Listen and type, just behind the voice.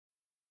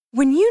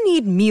When you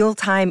need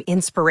mealtime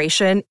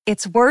inspiration,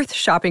 it's worth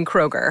shopping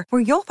Kroger,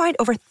 where you'll find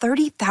over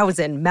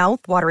 30,000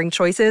 mouth-watering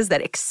choices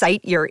that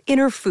excite your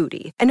inner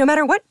foodie. And no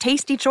matter what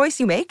tasty choice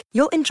you make,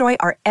 you'll enjoy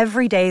our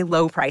everyday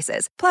low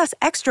prices, plus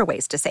extra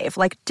ways to save,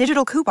 like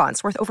digital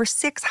coupons worth over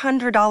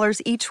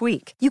 $600 each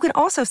week. You can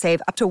also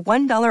save up to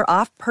 $1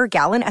 off per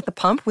gallon at the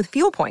pump with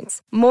fuel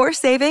points. More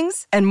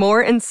savings and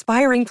more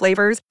inspiring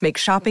flavors make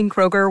shopping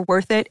Kroger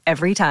worth it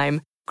every time.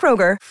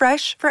 Kroger,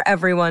 fresh for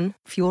everyone.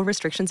 Fuel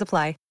restrictions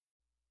apply.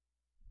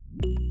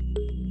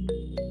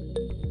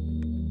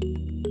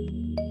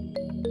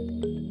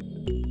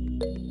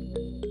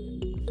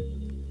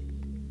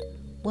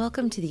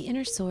 Welcome to the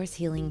Inner Source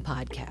Healing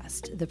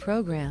Podcast, the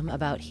program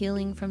about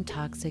healing from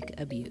toxic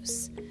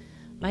abuse.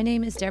 My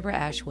name is Deborah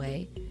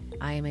Ashway.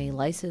 I am a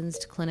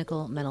licensed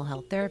clinical mental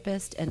health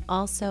therapist and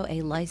also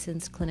a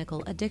licensed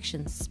clinical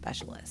addictions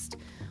specialist.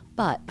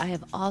 But I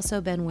have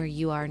also been where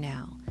you are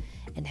now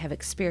and have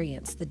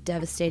experienced the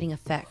devastating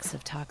effects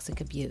of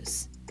toxic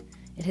abuse.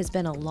 It has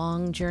been a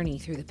long journey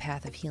through the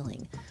path of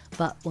healing,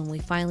 but when we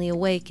finally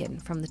awaken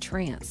from the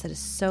trance that is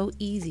so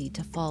easy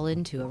to fall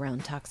into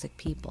around toxic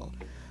people,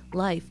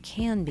 life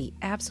can be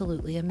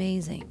absolutely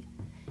amazing.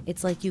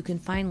 It's like you can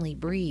finally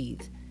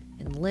breathe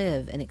and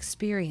live and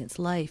experience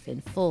life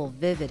in full,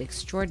 vivid,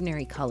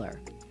 extraordinary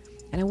color.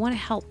 And I want to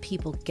help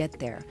people get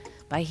there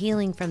by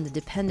healing from the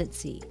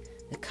dependency,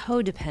 the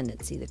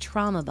codependency, the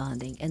trauma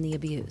bonding, and the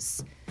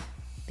abuse.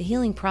 The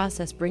healing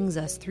process brings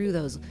us through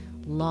those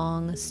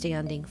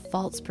long-standing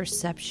false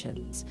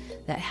perceptions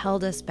that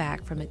held us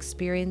back from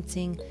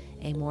experiencing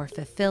a more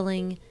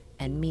fulfilling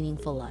and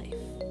meaningful life.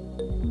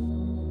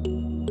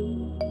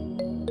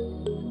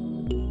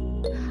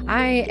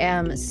 I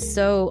am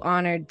so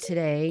honored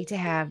today to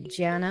have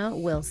Jana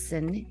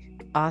Wilson,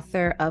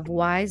 author of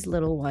Wise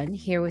Little One,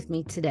 here with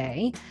me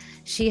today.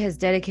 She has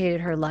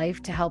dedicated her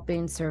life to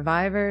helping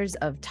survivors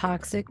of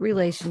toxic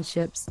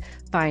relationships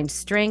find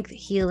strength,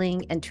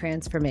 healing, and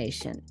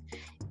transformation.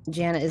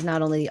 Jana is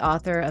not only the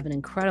author of an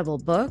incredible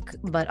book,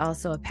 but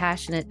also a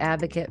passionate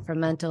advocate for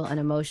mental and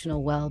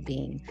emotional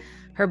well-being.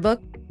 Her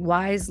book,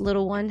 Wise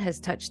Little One, has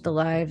touched the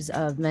lives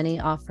of many,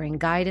 offering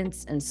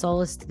guidance and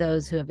solace to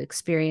those who have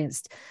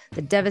experienced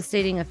the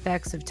devastating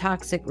effects of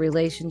toxic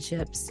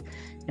relationships.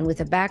 And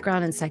with a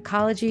background in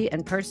psychology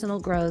and personal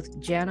growth,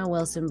 Jana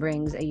Wilson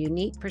brings a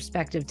unique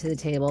perspective to the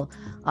table,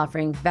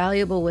 offering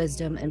valuable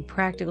wisdom and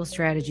practical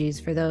strategies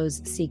for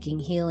those seeking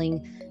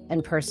healing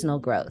and personal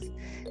growth.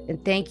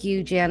 And thank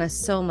you, Jana,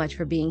 so much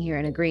for being here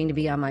and agreeing to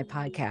be on my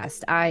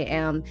podcast. I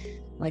am,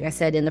 like I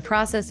said, in the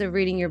process of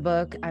reading your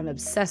book. I'm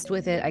obsessed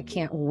with it. I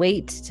can't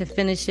wait to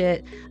finish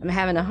it. I'm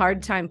having a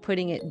hard time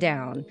putting it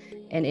down.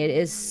 And it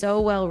is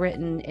so well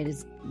written. It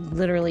is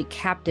literally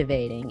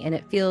captivating. And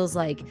it feels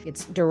like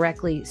it's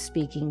directly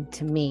speaking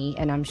to me.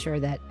 And I'm sure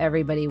that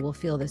everybody will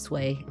feel this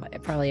way.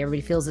 Probably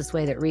everybody feels this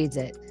way that reads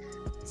it.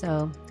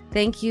 So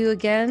thank you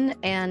again.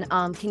 And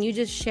can you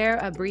just share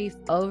a brief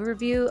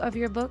overview of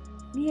your book?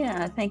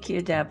 Yeah, thank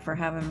you, Deb, for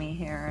having me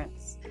here.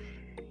 It's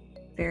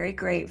very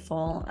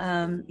grateful.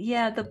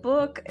 The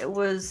book, it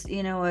was,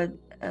 it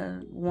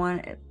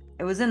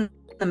was in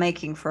the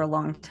making for a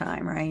long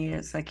time, right?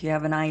 It's like you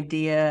have an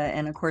idea,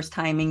 and of course,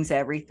 timing's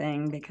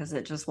everything because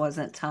it just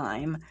wasn't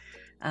time.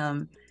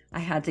 I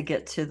had to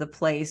get to the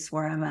place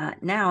where I'm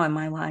at now in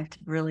my life to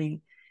really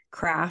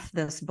craft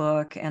this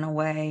book in a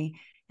way.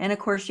 And of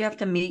course, you have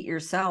to meet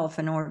yourself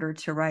in order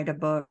to write a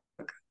book,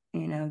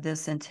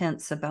 this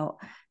intense about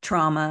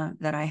trauma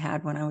that I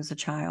had when I was a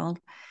child.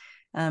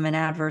 And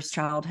adverse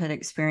childhood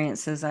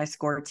experiences, I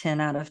scored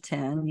 10 out of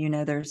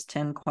 10. There's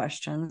 10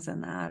 questions in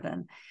that.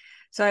 And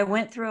so I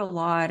went through a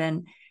lot.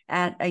 And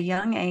at a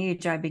young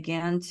age, I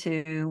began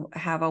to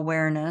have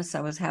awareness.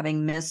 I was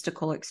having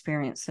mystical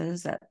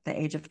experiences at the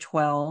age of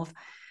 12.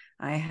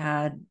 I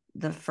had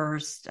the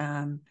first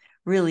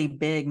really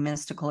big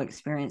mystical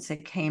experience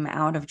that came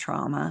out of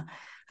trauma.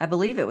 I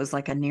believe it was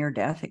like a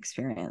near-death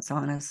experience,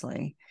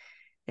 honestly.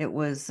 It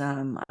was,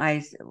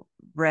 I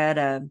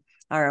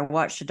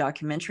watched a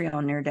documentary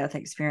on near-death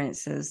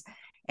experiences,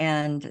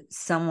 and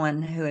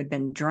someone who had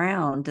been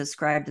drowned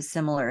described a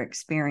similar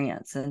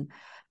experience. And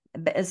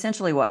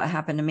essentially what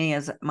happened to me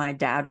is my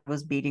dad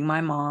was beating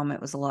my mom.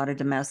 It was a lot of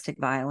domestic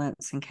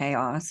violence and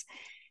chaos.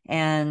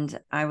 And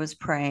I was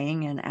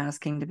praying and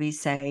asking to be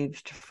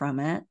saved from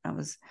it. I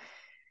was,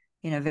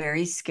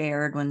 very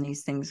scared when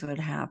these things would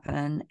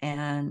happen.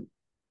 And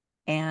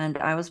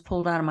I was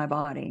pulled out of my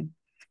body.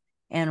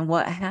 And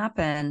what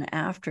happened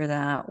after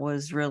that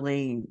was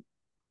really,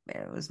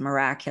 it was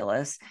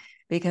miraculous,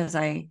 because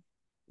I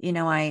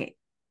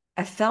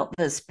felt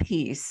this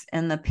peace,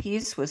 and the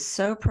peace was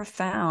so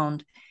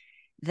profound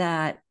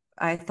that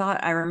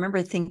I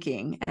remember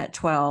thinking at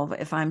 12,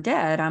 if I'm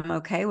dead, I'm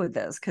okay with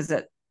this because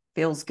it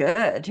feels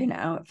good,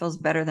 it feels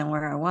better than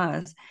where I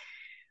was.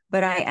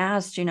 But I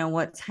asked,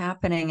 what's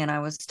happening? And I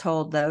was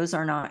told, those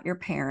are not your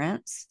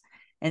parents.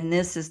 And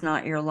this is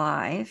not your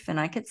life. And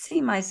I could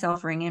see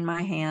myself wringing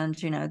my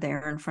hands,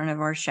 there in front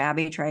of our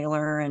shabby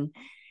trailer. And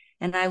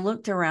I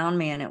looked around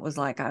me, and it was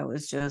like I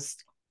was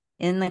just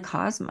in the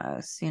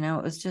cosmos.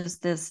 It was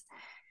just this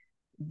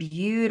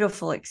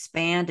beautiful,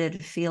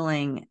 expanded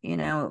feeling.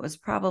 It was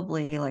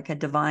probably like a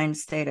divine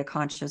state of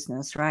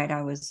consciousness, right?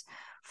 I was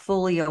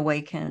fully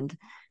awakened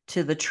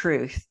to the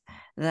truth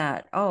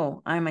that,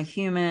 oh, I'm a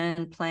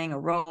human playing a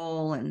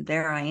role, and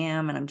there I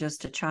am, and I'm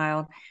just a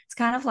child. It's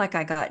kind of like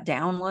I got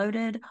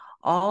downloaded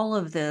all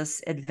of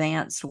this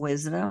advanced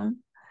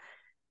wisdom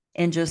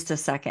in just a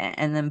second,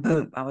 and then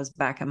boom, I was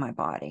back in my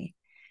body.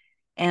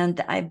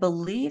 And I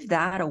believe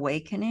that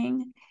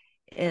awakening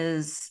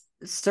is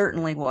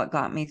certainly what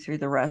got me through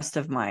the rest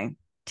of my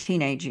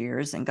teenage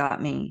years and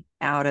got me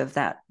out of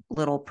that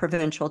little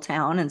provincial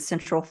town in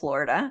Central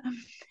Florida.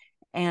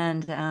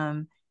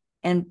 And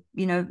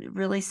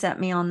really set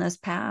me on this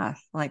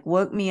path, like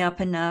woke me up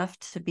enough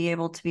to be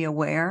able to be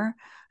aware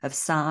of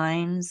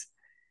signs.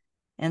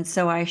 And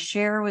so I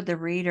share with the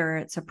reader,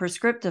 it's a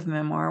prescriptive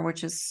memoir,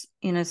 which is,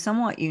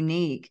 somewhat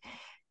unique.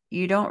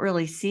 You don't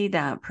really see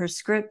that.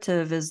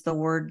 Prescriptive is the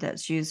word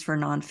that's used for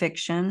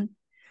nonfiction,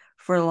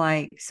 for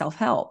like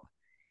self-help.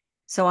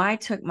 So I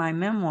took my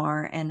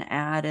memoir and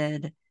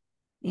added,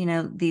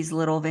 these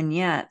little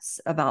vignettes,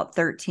 about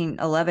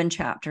 11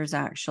 chapters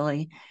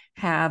actually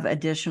have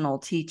additional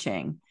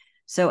teaching.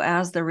 So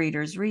as the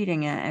reader's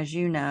reading it, as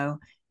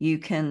you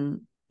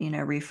can,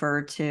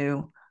 refer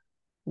to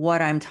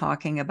what I'm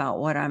talking about,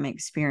 what I'm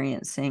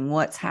experiencing,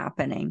 what's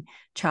happening,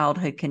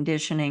 childhood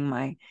conditioning,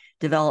 my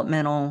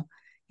developmental,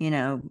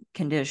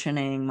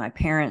 conditioning, my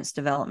parents'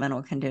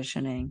 developmental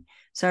conditioning.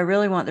 So I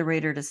really want the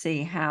reader to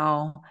see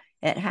how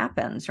it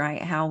happens,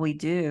 right? How we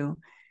do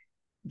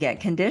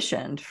get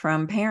conditioned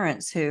from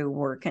parents who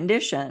were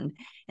conditioned.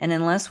 And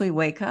unless we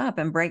wake up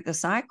and break the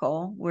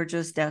cycle, we're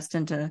just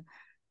destined to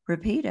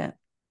repeat it.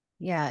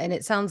 Yeah. And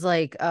it sounds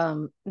like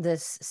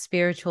this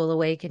spiritual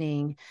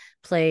awakening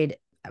played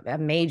a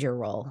major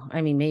role.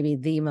 I mean, maybe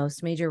the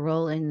most major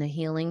role in the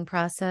healing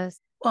process.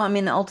 Well, I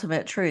mean, the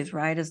ultimate truth,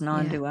 right, is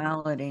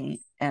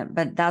non-duality. Yeah.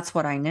 But that's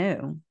what I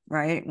knew,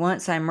 right?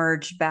 Once I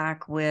merged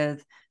back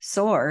with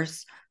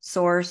Source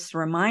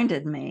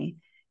reminded me,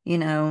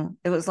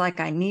 it was like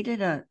I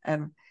needed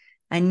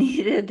I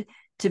needed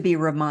to be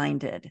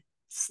reminded,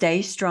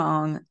 stay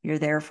strong. You're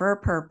there for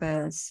a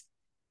purpose.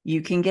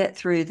 You can get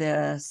through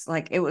this.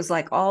 Like, it was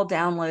like all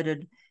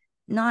downloaded,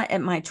 not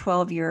at my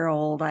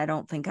 12-year-old. I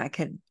don't think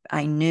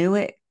I knew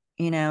it,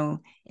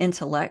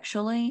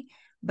 intellectually,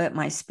 but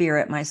my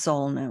spirit, my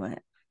soul knew it.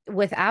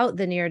 Without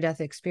the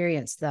near-death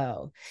experience,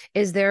 though,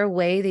 is there a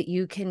way that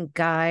you can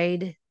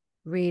guide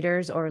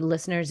readers or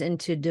listeners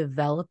into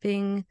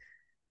developing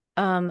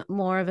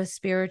more of a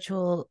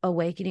spiritual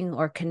awakening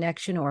or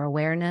connection or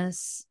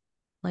awareness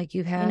like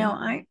you've had?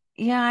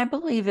 I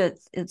believe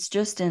it's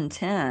just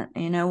intent.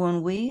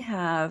 When we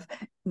have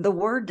the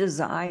word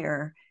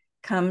desire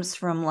comes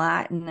from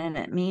Latin, and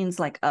it means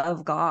like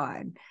of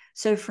God.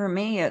 So for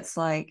me, it's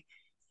like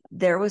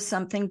there was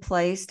something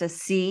placed, a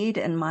seed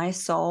in my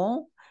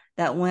soul,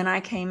 that when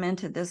I came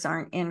into this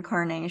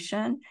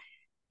incarnation,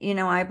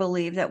 I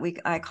believe that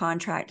I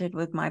contracted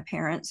with my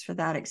parents for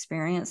that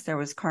experience. There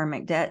was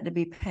karmic debt to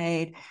be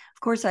paid.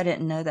 Of course, I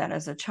didn't know that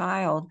as a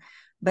child,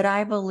 but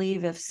I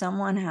believe if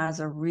someone has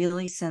a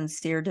really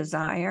sincere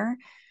desire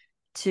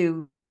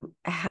to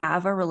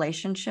have a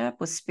relationship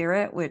with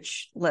spirit,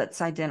 which,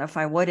 let's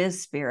identify what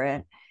is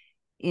spirit.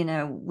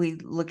 We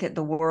look at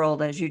the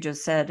world, as you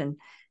just said, and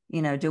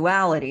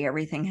duality,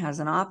 everything has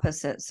an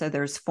opposite. So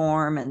there's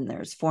form and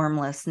there's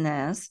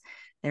formlessness.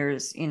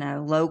 There's,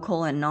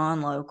 local and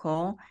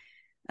non-local.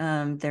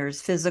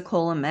 There's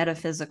physical and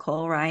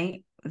metaphysical,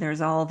 right?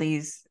 There's all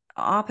these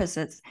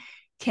opposites.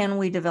 Can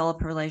we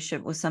develop a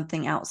relationship with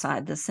something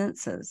outside the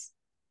senses,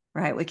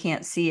 right? We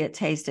can't see it,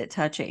 taste it,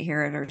 touch it,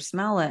 hear it, or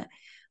smell it,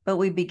 but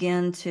we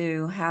begin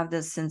to have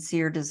this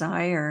sincere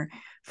desire.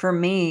 For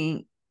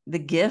me, the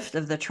gift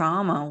of the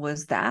trauma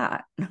was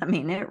that. I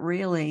mean, it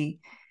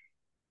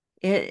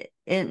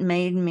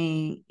made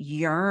me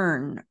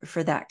yearn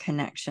for that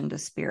connection to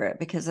spirit,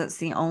 because that's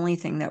the only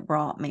thing that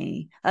brought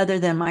me, other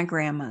than my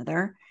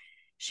grandmother.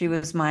 She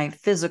was my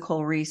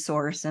physical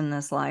resource in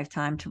this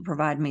lifetime to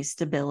provide me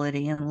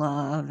stability and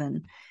love.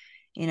 And,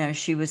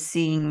 she was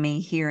seeing me,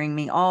 hearing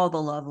me, all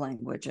the love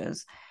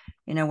languages,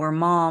 where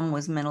mom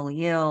was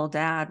mentally ill,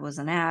 dad was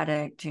an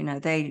addict,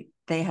 they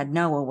had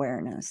no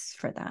awareness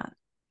for that.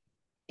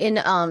 In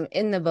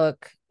the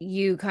book,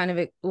 you kind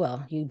of,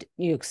 well,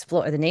 you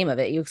explore the name of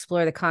it. You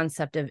explore the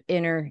concept of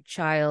inner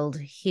child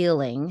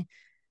healing.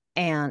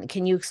 And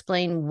can you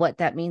explain what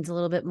that means a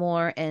little bit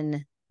more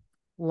and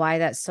why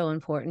that's so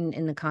important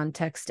in the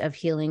context of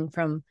healing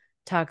from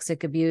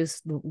toxic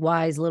abuse,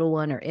 wise little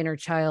one or inner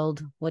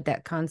child, what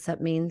that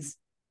concept means?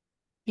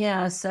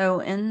 Yeah.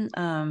 So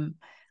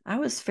I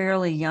was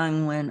fairly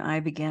young when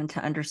I began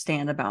to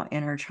understand about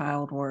inner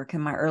child work.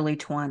 In my early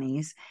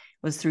 20s,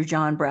 was through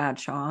John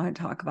Bradshaw. I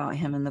talk about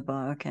him in the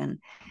book. And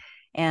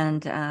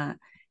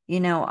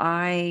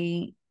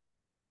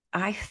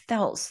I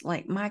felt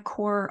like my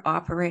core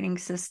operating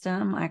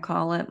system, I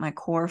call it, my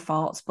core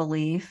false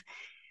belief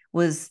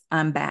was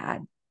I'm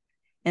bad.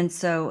 And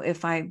so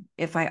if I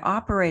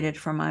operated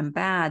from I'm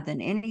bad,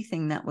 then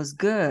anything that was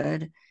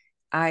good,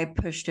 I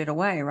pushed it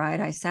away, right?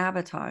 I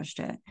sabotaged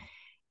it.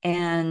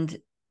 And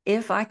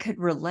if I could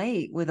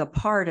relate with a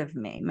part of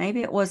me,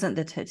 maybe it wasn't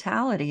the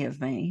totality of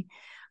me,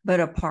 but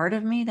a part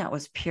of me that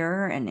was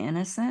pure and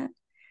innocent,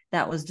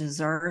 that was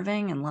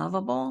deserving and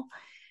lovable,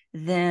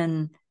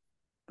 then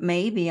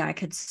maybe I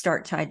could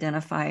start to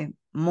identify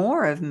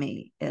more of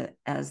me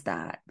as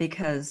that.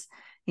 Because,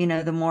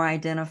 the more I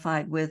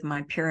identified with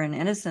my pure and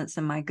innocence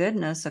and my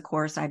goodness, of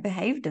course, I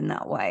behaved in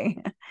that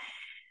way. If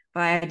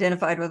I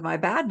identified with my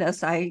badness,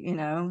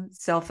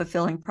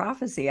 self-fulfilling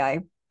prophecy,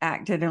 I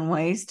acted in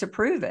ways to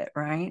prove it,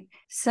 right?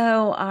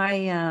 So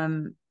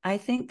I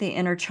think the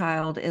inner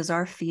child is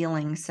our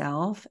feeling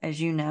self. As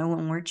you know,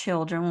 when we're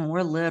children, when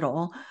we're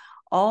little,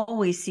 all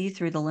we see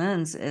through the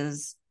lens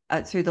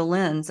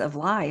of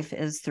life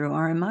is through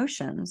our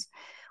emotions.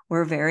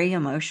 We're very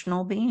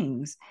emotional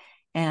beings.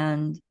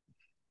 And,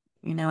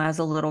 as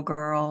a little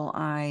girl,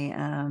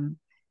 I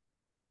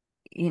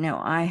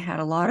had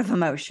a lot of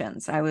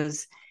emotions. I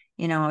was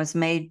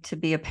made to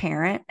be a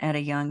parent at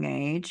a young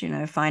age,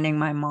 finding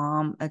my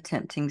mom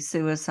attempting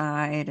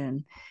suicide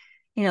and,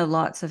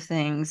 lots of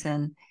things.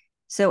 And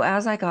so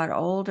as I got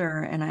older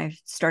and I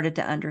started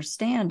to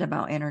understand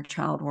about inner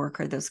child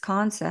work, or this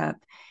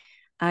concept,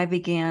 I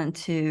began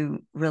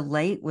to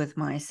relate with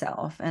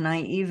myself. And I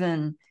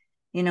even,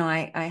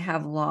 I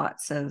have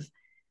lots of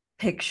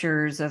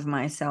pictures of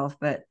myself,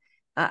 but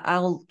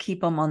I'll keep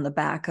them on the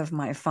back of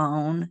my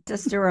phone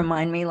just to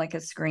remind me, like a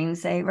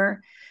screensaver,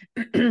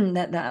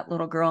 that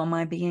little girl, am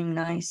I being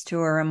nice to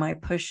her? Am I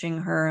pushing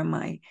her?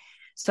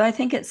 So I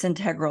think it's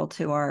integral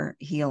to our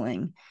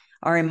healing,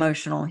 our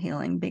emotional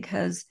healing,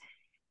 because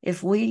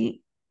if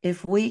we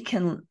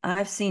can,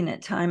 I've seen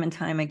it time and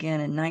time again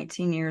in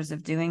 19 years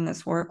of doing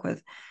this work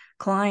with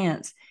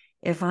clients,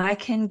 if I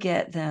can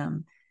get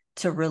them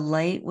to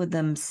relate with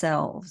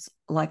themselves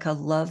like a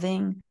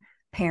loving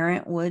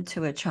parent would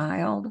to a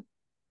child,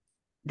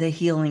 the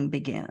healing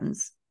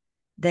begins.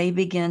 They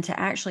begin to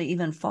actually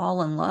even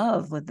fall in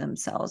love with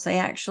themselves. They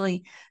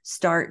actually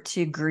start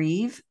to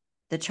grieve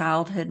the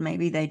childhood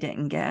maybe they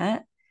didn't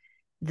get.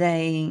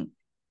 They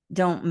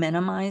don't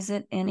minimize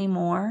it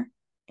anymore.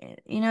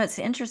 It's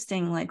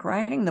interesting, like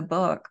writing the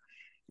book,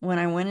 when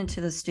I went into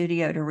the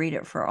studio to read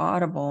it for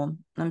Audible,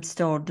 I'm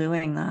still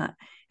doing that.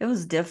 It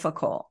was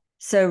difficult.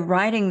 So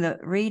reading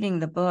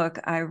the book,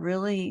 I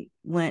really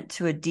went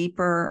to a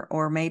deeper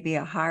or maybe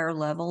a higher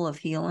level of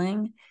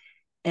healing,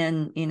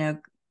 and,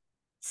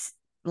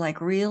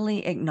 like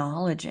really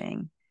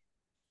acknowledging.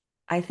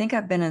 I think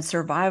I've been in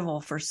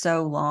survival for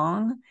so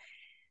long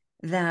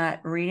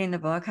that reading the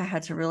book, I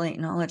had to really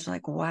acknowledge,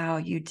 like, wow,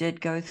 you did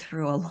go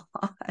through a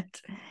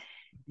lot.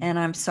 And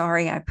I'm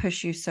sorry I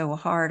push you so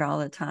hard all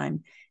the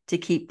time to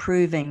keep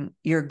proving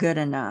you're good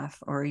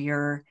enough, or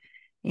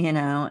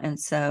and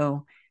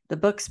so the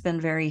book's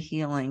been very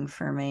healing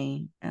for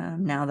me,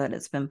 now that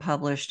it's been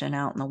published and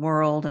out in the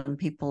world and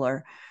people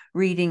are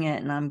reading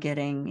it, and I'm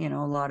getting,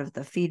 a lot of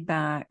the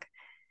feedback.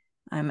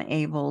 I'm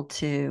able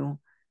to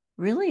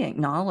really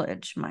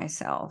acknowledge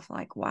myself,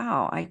 like,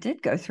 wow, I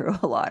did go through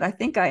a lot. I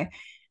think,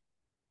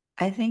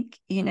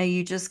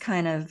 you just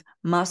kind of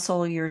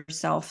muscle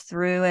yourself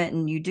through it,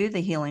 and you do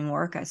the healing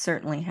work. I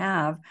certainly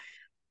have.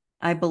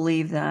 I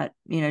believe that,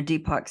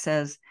 Deepak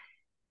says,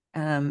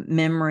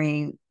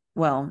 memory,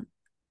 well,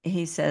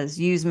 he says,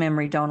 use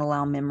memory, don't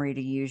allow memory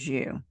to use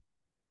you.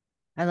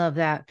 I love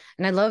that.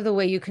 And I love the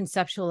way you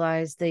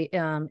conceptualize the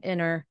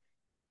inner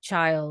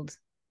child,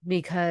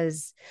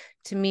 because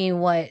to me,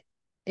 what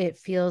it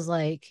feels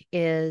like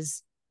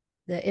is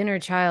the inner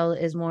child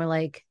is more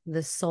like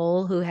the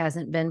soul who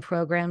hasn't been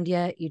programmed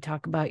yet. You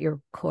talk about your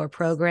core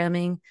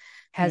programming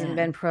hasn't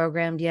been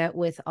programmed yet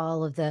with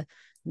all of the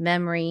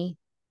memory,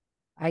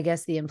 I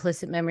guess the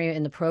implicit memory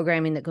and the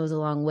programming that goes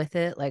along with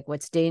it, like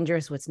what's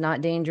dangerous, what's not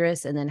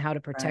dangerous, and then how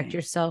to protect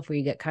yourself, where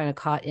you get kind of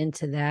caught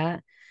into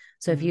that.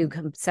 So if you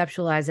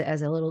conceptualize it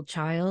as a little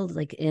child,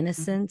 like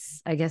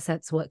innocence, I guess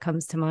that's what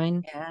comes to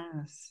mind.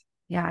 Yes.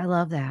 Yeah, I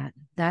love that.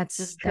 That's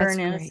just pure and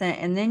great. innocent.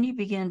 And then you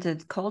begin to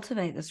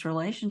cultivate this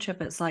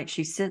relationship. It's like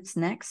she sits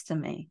next to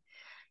me,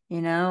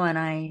 and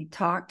I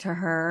talk to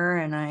her,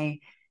 and I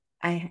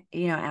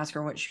ask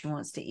her what she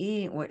wants to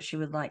eat, what she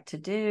would like to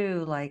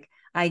do. Like,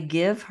 I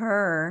give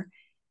her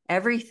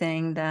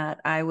everything that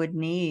I would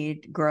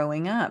need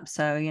growing up.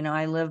 So,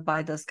 I live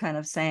by this kind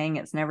of saying,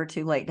 it's never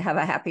too late to have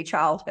a happy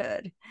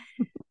childhood,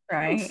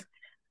 right?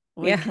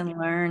 We can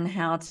learn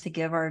how to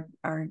give our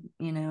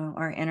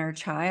inner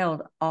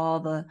child all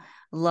the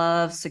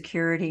love,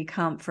 security,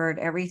 comfort,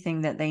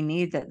 everything that they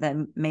need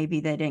that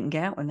maybe they didn't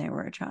get when they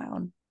were a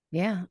child.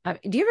 Yeah.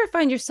 Do you ever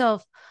find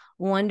yourself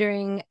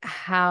wondering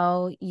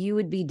how you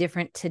would be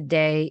different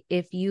today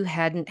if you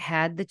hadn't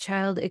had the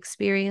child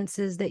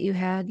experiences that you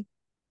had?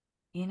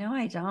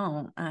 I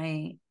don't.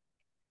 I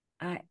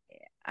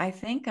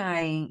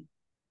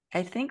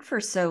think for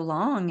so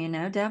long,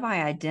 Deb,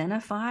 I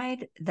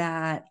identified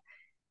that,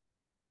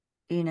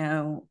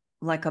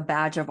 like a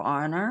badge of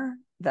honor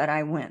that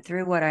I went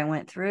through what I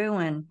went through.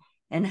 And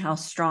and how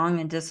strong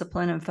and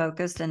disciplined and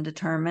focused and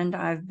determined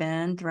I've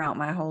been throughout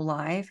my whole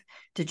life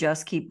to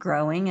just keep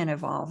growing and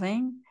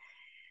evolving.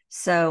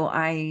 So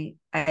I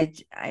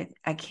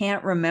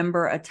can't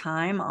remember a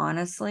time,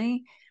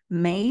 honestly,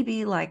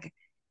 maybe like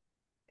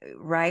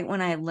right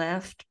when I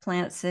left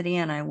Plant City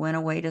and I went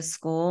away to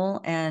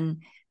school,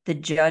 and the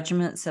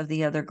judgments of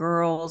the other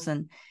girls,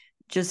 and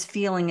just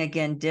feeling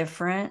again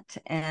different,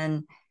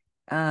 and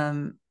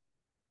um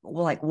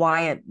like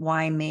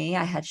why me?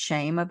 I had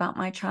shame about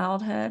my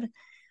childhood.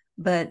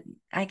 But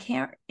I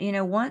can't,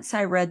 once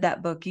I read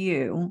that book,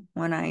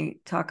 when I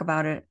talk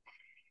about it,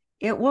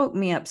 it woke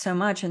me up so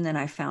much. And then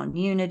I found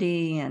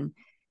unity and,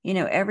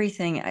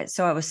 everything.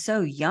 So I was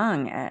so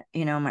young at,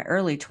 my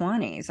early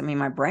 20s. I mean,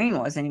 my brain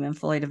wasn't even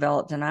fully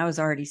developed, and I was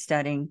already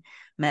studying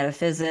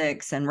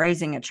metaphysics and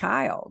raising a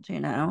child,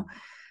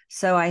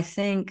 So I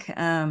think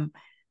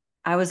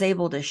I was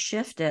able to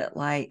shift it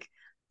like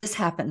this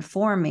happened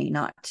for me,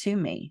 not to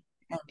me.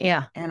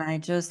 Yeah. And I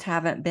just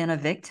haven't been a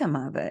victim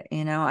of it.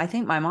 I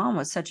think my mom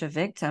was such a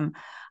victim.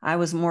 I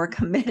was more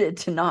committed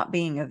to not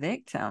being a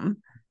victim.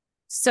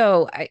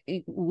 So,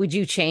 would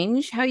you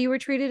change how you were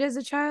treated as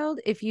a child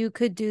if you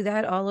could do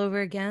that all over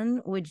again?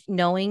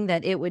 Knowing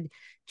that it would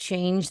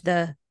change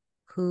the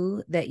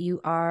who that you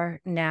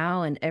are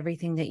now and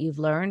everything that you've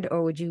learned,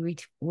 or would you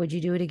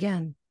do it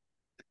again?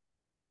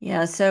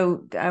 Yeah,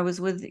 so I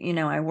was with,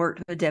 I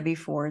worked with Debbie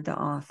Ford, the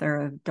author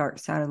of Dark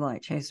Side of the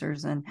Light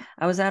Chasers, and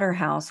I was at her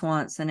house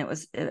once, and it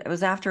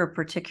was after a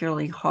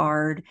particularly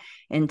hard,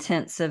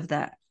 intensive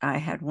that I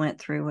had went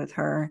through with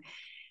her,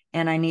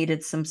 and I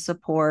needed some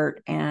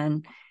support.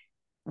 And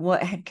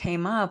what had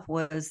came up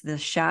was the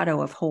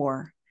shadow of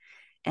horror,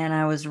 and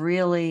I was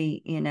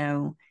really,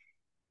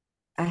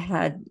 I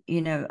had,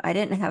 I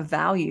didn't have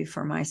value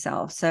for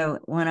myself. So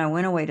when I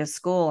went away to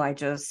school, I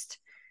just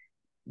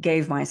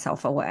gave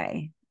myself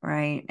away,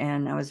 right?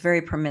 And I was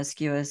very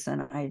promiscuous,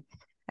 and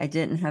I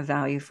didn't have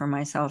value for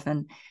myself.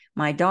 And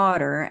my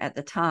daughter at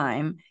the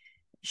time,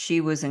 she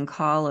was in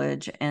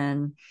college,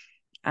 and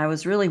I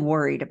was really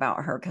worried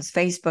about her because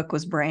Facebook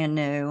was brand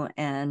new,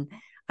 and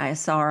I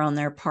saw her on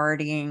there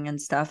partying and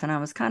stuff. And I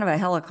was kind of a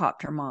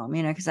helicopter mom,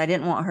 because I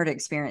didn't want her to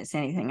experience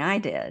anything I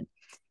did.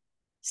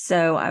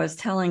 So I was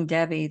telling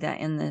Debbie that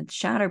in the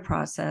shadow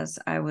process,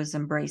 I was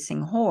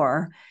embracing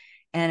horror,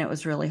 and it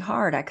was really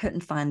hard. I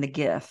couldn't find the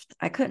gift.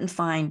 I couldn't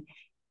find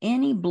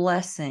any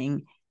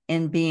blessing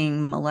in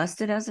being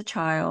molested as a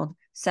child,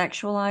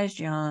 sexualized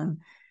young,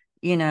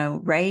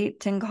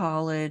 raped in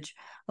college.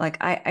 Like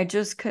I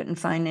just couldn't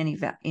find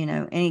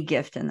any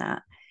gift in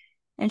that.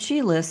 And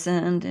she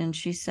listened, and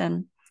she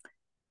said,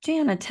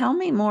 Jana, tell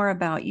me more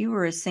about, you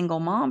were a single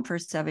mom for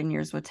 7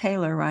 years with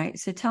Taylor, right?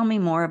 So tell me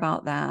more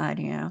about that.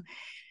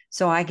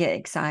 So I get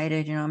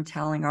excited, I'm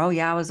telling her, oh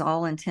yeah, I was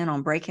all intent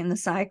on breaking the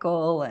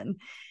cycle and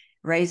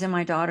raising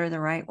my daughter the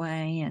right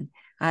way. And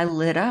I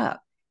lit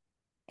up,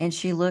 and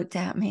she looked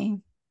at me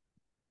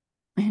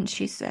and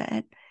she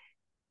said,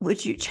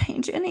 would you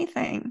change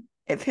anything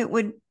if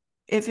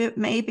it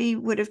maybe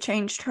would have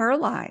changed her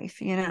life?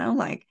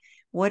 Like,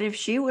 what if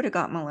she would have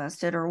got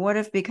molested, or what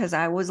if, because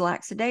I was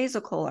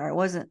lackadaisical, or I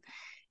wasn't,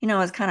 I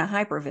was kind of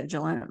hyper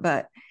vigilant,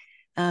 but,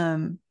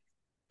 and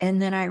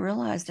then I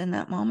realized in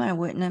that moment, I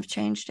wouldn't have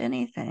changed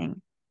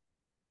anything,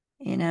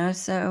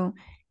 so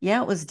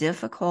yeah, it was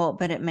difficult,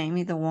 but it made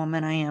me the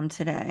woman I am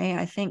today.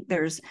 I think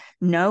there's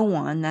no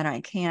one that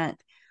I can't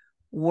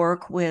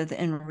work with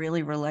and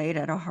really relate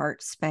at a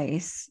heart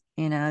space,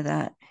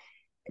 that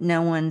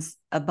no one's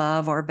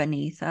above or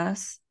beneath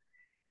us.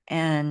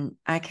 And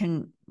I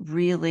can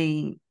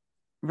really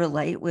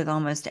relate with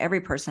almost every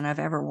person I've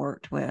ever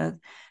worked with.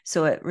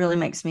 So it really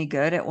makes me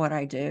good at what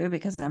I do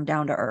because I'm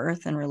down to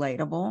earth and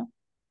relatable.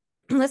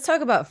 Let's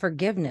talk about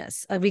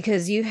forgiveness,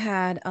 because you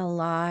had a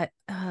lot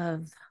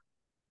of,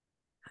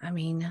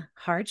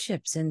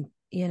 hardships and,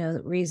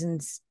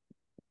 reasons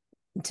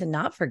to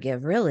not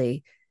forgive,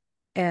 really.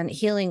 And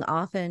healing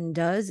often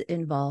does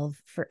involve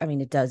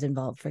it does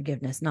involve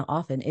forgiveness. Not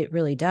often, it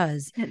really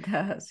does. It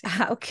does.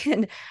 Yeah.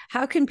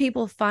 How can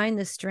people find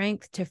the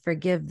strength to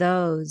forgive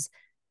those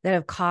that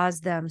have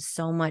caused them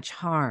so much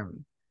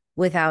harm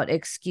without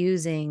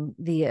excusing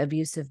the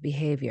abusive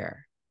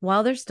behavior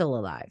while they're still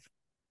alive?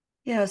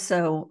 Yeah.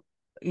 So,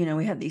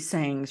 we have these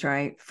sayings,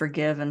 right?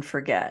 Forgive and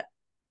forget.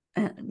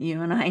 And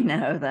you and I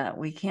know that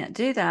we can't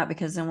do that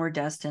because then we're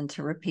destined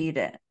to repeat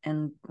it.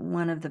 And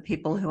one of the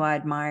people who I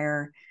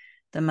admire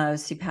the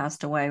most, he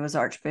passed away, was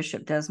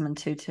Archbishop Desmond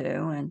Tutu.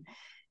 And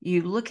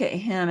you look at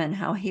him and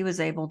how he was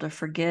able to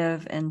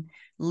forgive and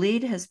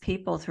lead his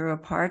people through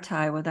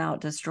apartheid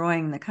without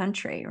destroying the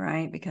country,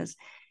 right? Because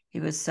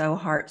he was so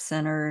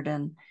heart-centered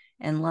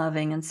and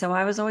loving. And so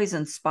I was always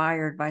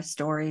inspired by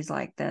stories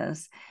like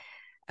this.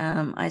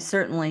 I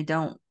certainly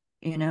don't,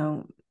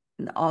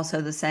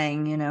 also the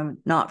saying,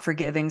 not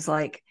forgiving's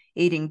like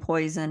eating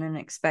poison and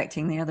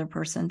expecting the other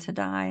person to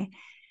die.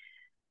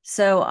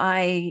 So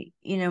my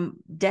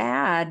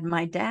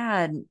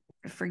dad,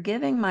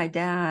 forgiving my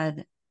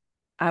dad,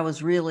 I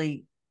was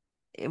really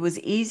it was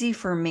easy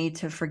for me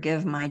to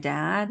forgive my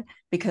dad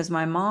because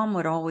my mom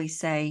would always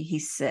say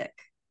he's sick.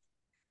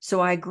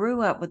 So I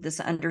grew up with this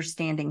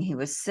understanding he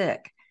was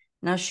sick.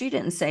 Now, she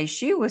didn't say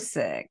she was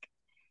sick,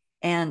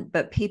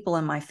 but people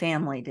in my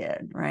family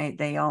did, right?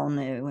 They all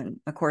knew. And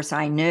of course,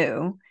 I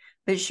knew,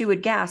 but she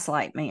would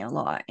gaslight me a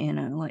lot,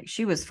 like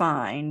she was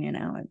fine,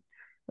 it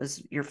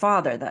was your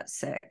father that's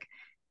sick.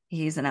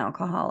 He's an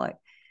alcoholic.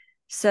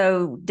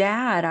 So,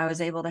 dad, I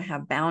was able to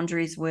have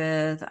boundaries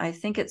with. I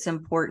think it's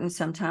important.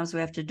 Sometimes we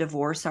have to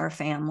divorce our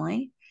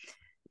family.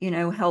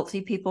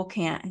 Healthy people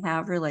can't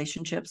have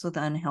relationships with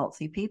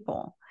unhealthy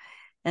people.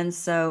 And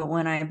so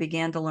when I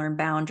began to learn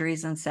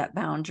boundaries and set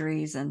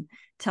boundaries and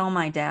tell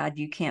my dad,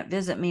 you can't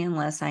visit me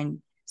unless I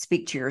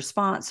speak to your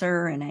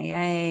sponsor in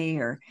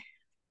AA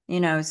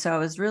so I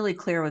was really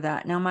clear with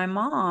that. Now, my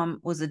mom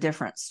was a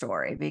different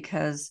story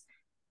because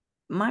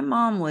my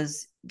mom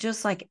was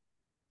just like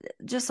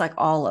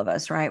all of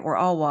us, right? We're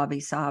all wabi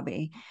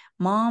sabi.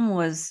 Mom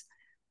was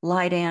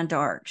light and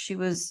dark.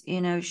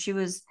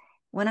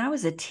 When I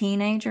was a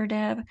teenager,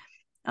 Deb,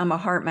 I'm a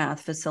heart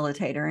math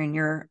facilitator, and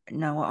you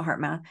know what heart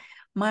math.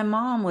 My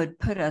mom would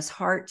put us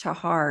heart to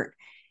heart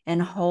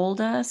and hold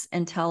us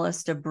and tell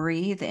us to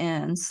breathe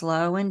in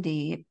slow and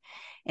deep.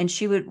 And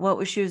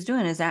what she was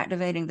doing is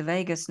activating the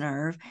vagus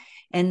nerve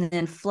and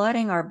then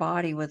flooding our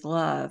body with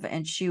love.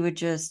 And she would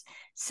just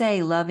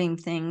say loving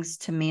things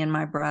to me and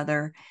my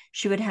brother.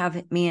 She would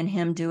have me and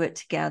him do it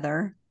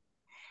together.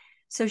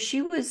 So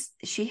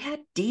she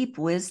had deep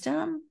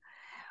wisdom,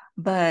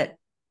 but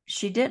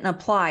she didn't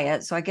apply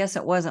it. So I guess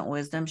it wasn't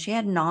wisdom. She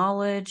had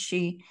knowledge.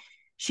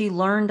 She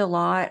learned a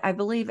lot. I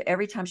believe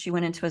every time she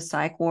went into a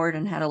psych ward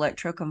and had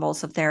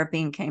electroconvulsive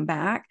therapy and came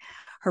back,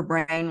 her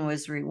brain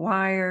was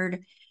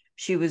rewired.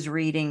 She was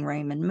reading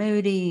Raymond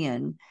Moody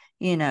and,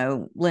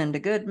 Linda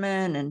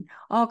Goodman and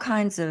all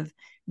kinds of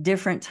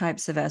different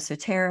types of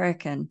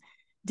esoteric and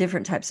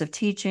different types of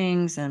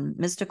teachings and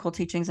mystical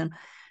teachings. And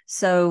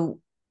so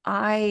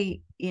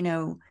I,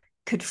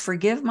 could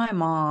forgive my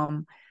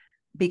mom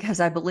because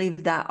I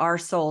believe that our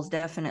souls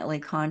definitely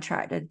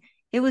contracted.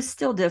 It was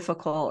still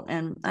difficult.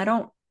 And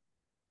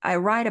I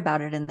write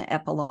about it in the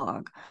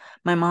epilogue.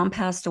 My mom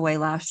passed away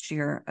last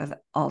year of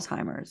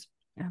Alzheimer's.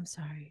 I'm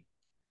sorry.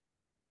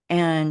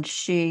 And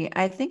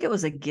I think it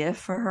was a gift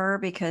for her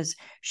because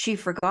she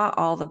forgot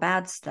all the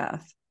bad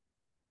stuff.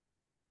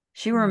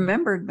 She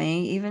remembered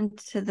me even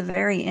to the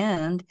very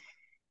end.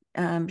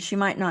 She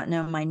might not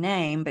know my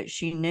name, but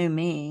she knew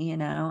me,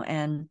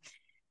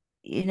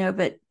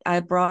 but I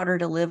brought her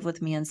to live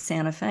with me in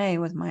Santa Fe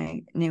with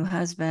my new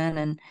husband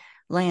and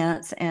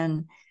Lance,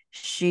 and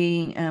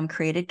she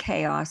created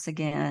chaos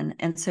again.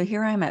 And so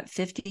here I'm at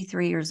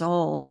 53 years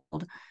old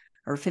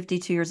or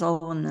 52 years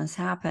old when this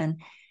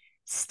happened,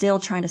 still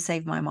trying to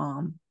save my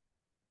mom,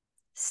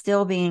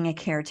 still being a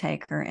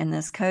caretaker in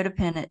this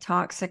codependent,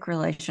 toxic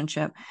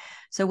relationship.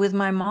 So with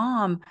my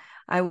mom,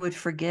 I would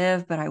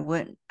forgive, but I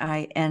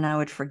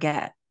would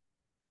forget.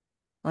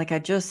 Like I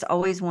just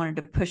always wanted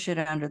to push it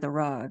under the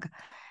rug.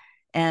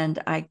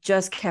 And I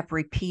just kept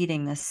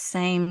repeating the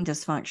same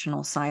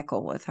dysfunctional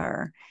cycle with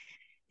her.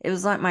 It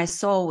was like my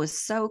soul was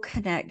so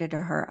connected to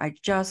her, I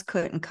just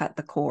couldn't cut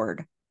the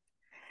cord.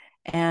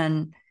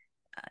 And,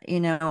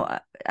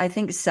 I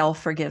think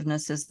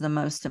self-forgiveness is the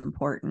most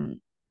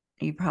important.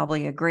 You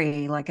probably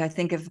agree. Like, I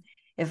think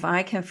if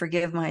I can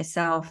forgive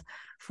myself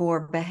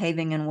for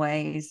behaving in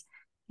ways,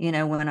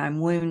 when I'm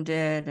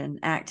wounded and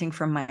acting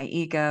from my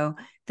ego,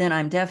 then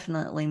I'm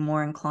definitely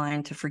more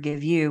inclined to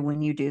forgive you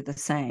when you do the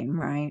same,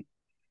 right?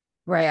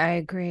 Right, I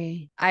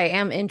agree. I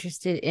am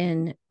interested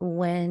in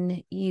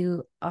when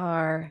you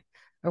are,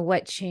 or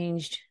what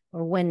changed,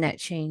 or when that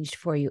changed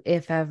for you,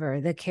 if ever,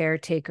 the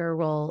caretaker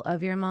role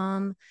of your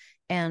mom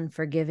and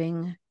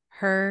forgiving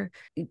her,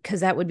 because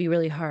that would be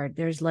really hard.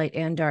 There's light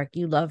and dark.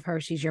 You love her.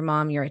 She's your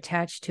mom. You're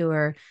attached to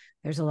her.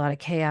 There's a lot of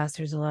chaos.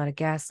 There's a lot of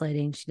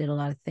gaslighting. She did a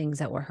lot of things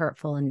that were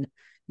hurtful and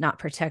not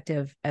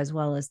protective, as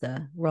well as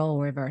the role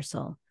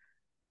reversal.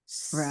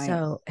 Right.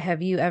 So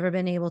have you ever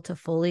been able to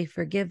fully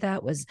forgive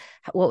that?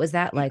 What was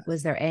that like?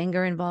 Was there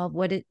anger involved?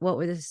 What did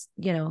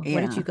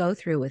you go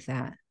through with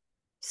that?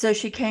 So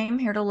she came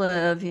here to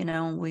live,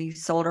 we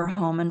sold her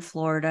home in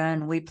Florida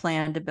and we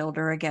planned to build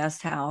her a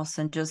guest house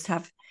and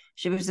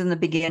she was in the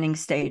beginning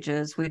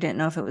stages. We didn't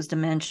know if it was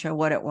dementia,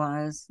 what it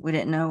was. We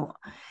didn't know.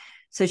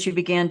 So she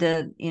began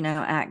to,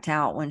 act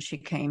out when she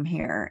came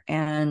here,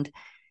 and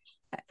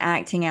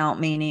acting out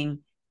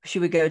meaning she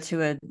would go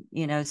to a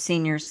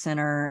senior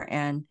center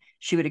and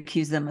she would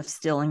accuse them of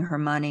stealing her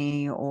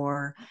money,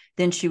 or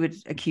then she would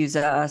accuse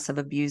us of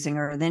abusing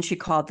her. Then she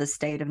called the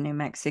state of New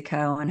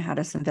Mexico and had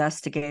us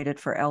investigated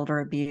for elder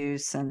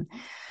abuse.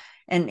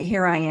 And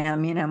here I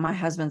am, my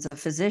husband's a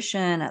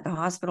physician at the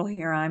hospital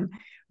here. I'm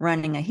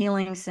running a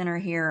healing center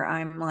here.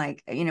 I'm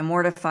like,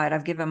 mortified.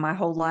 I've given my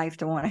whole life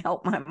to want to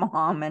help my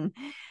mom and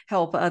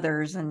help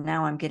others, and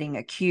now I'm getting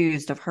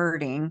accused of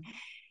hurting.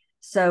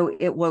 So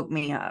it woke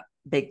me up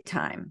big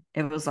time.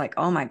 It was like,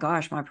 oh my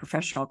gosh, my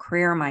professional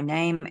career, my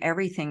name,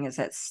 everything is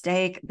at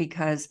stake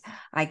because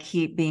I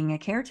keep being a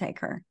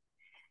caretaker.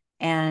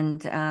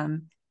 And,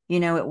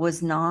 it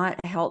was not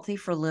healthy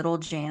for little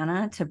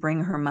Jana to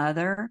bring her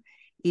mother.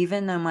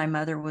 Even though my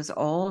mother was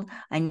old,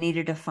 I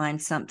needed to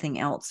find something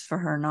else for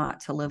her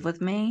not to live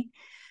with me.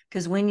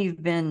 Because when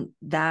you've been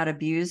that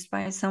abused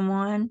by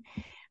someone,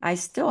 I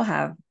still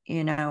have,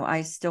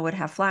 I still would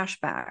have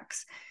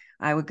flashbacks.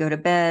 I would go to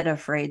bed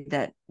afraid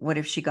that what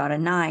if she got a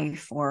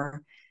knife,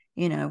 or,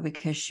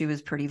 because she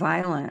was pretty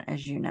violent,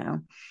 as you know.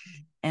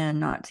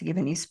 And not to give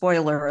any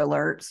spoiler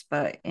alerts,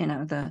 but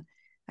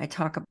I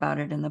talk about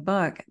it in the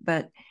book.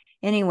 But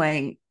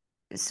anyway,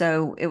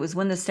 so it was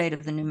when the state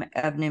of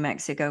New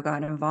Mexico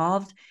got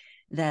involved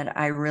that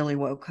I really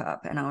woke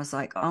up, and I was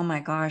like, oh my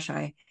gosh,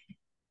 I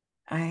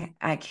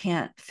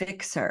can't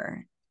fix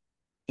her.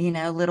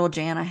 Little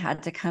Jana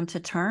had to come to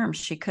terms.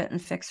 She couldn't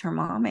fix her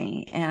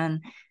mommy.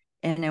 And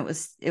it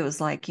was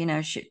like,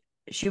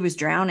 she was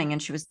drowning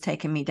and she was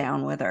taking me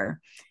down with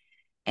her.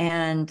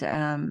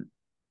 And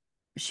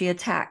she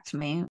attacked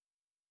me,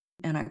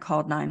 and I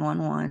called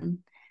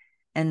 911,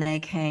 and they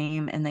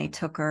came and they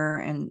took her,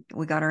 and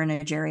we got her in a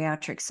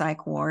geriatric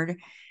psych ward,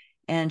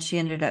 and she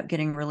ended up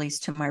getting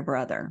released to my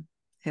brother,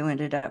 who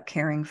ended up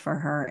caring for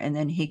her. And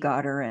then he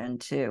got her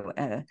into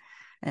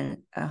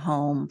a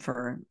home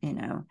for,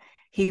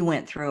 he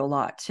went through a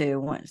lot too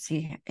once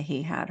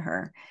he had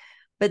her.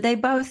 But they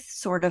both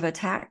sort of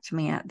attacked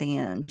me at the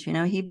end.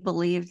 He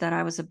believed that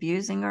I was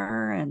abusing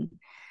her, and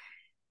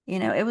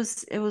it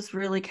was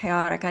really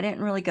chaotic. I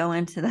didn't really go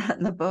into that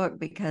in the book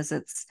because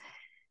it's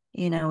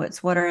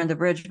water under the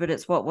bridge, but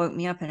it's what woke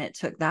me up, and it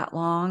took that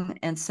long.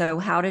 And so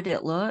how did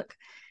it look?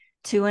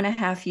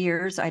 2.5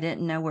 years. I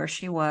didn't know where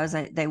she was.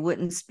 They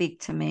wouldn't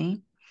speak to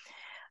me.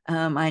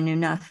 I knew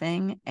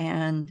nothing.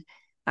 And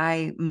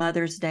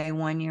Mother's Day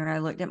one year, I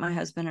looked at my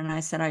husband and I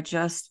said, I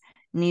just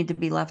need to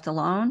be left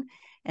alone.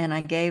 And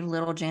I gave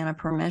little Jana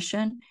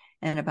permission.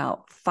 And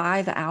about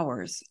 5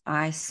 hours,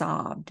 I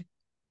sobbed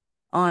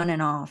on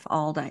and off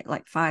all day,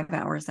 like 5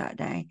 hours that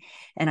day.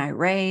 And I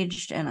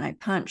raged and I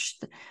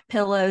punched the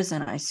pillows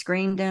and I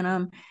screamed in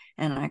them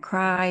and I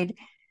cried.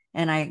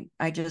 And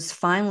I just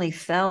finally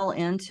fell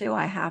into,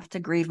 I have to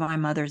grieve my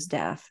mother's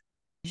death.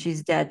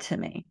 She's dead to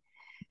me.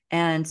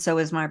 And so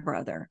is my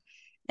brother.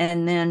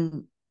 And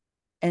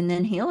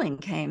then healing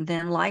came,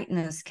 then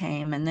lightness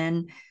came. And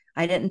then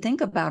I didn't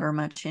think about her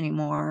much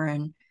anymore.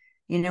 And,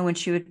 when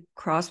she would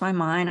cross my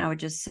mind, I would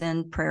just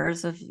send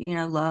prayers of,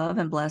 love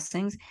and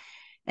blessings.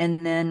 And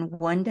then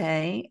one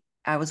day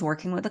I was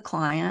working with a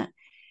client,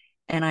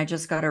 and I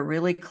just got a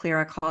really clear,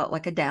 I call it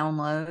like a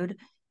download.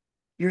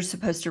 You're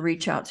supposed to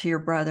reach out to your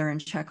brother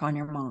and check on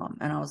your mom.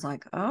 And I was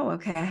like, oh,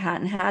 okay. I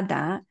hadn't had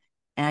that.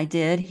 And I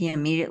did. He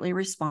immediately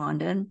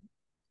responded.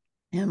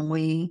 And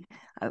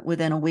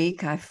within a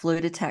week, I flew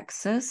to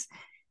Texas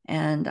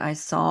and I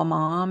saw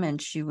Mom,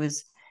 and she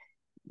was,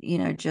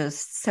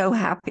 just so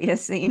happy to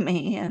see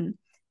me.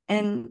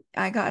 And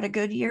I got a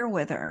good year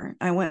with her.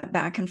 I went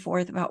back and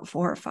forth about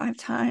 4 or 5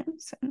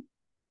 times.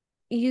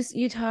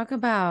 You talk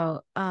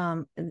about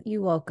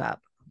you woke up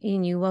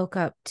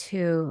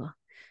to,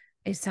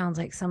 it sounds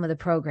like, some of the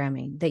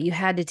programming that you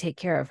had to take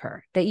care of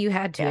her, that you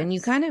had to. Yes. And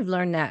you kind of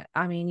learned that.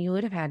 I mean, you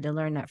would have had to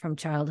learn that from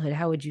childhood.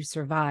 How would you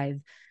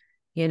survive,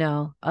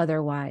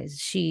 otherwise?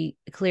 She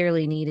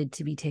clearly needed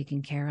to be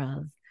taken care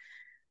of.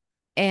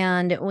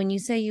 And when you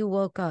say you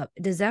woke up,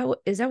 is that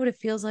what it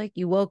feels like?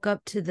 You woke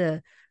up to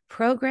the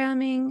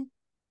programming?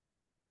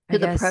 To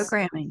the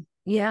programming.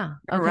 Yeah.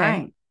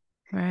 Okay.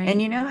 Right.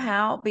 And you know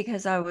how?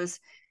 Because I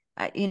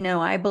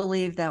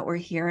believe that we're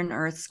here in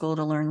Earth School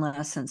to learn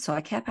lessons. So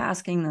I kept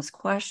asking this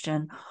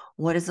question: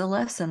 what is the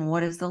lesson?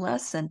 What is the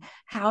lesson?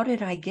 How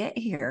did I get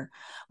here?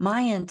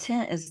 My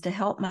intent is to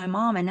help my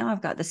mom. And now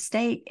I've got the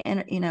state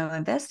and,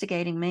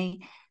 investigating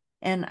me.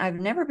 And I've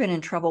never been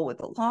in trouble with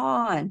the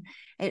law. And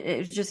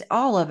it just,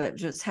 all of it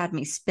just had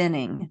me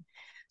spinning.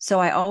 So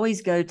I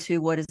always go to,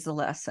 what is the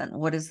lesson?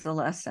 What is the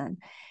lesson?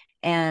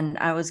 And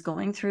I was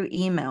going through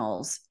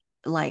emails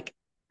like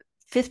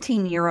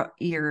 15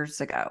 years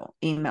ago,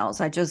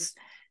 emails. I just,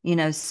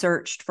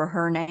 searched for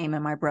her name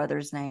and my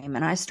brother's name.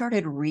 And I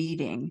started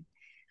reading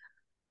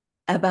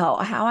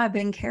about how I've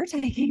been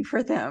caretaking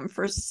for them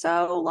for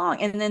so long.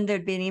 And then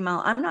there'd be an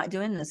email: I'm not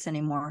doing this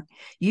anymore.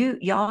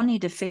 Y'all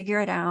need to figure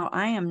it out.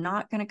 I am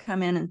not going to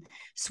come in and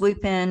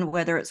swoop in,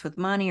 whether it's with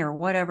money or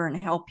whatever,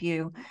 and help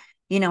you.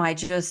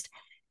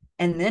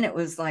 And then it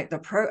was like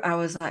I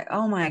was like,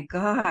 oh my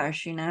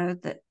gosh,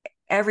 that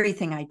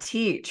everything I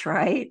teach,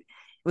 right,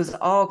 was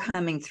all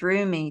coming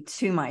through me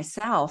to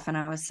myself. And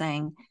I was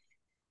saying,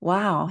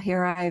 wow,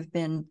 here I've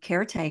been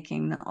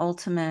caretaking the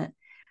ultimate.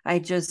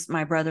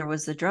 My brother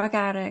was a drug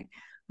addict.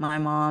 My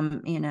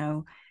mom,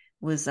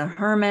 was a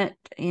hermit.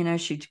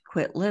 She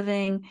quit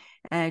living.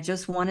 And I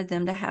just wanted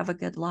them to have a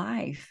good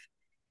life.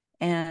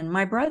 And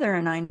my brother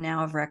and I now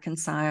have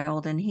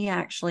reconciled. And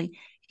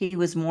he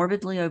was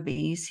morbidly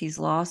obese. He's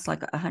lost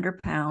like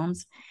 100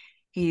 pounds.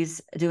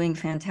 He's doing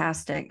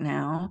fantastic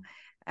now.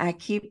 I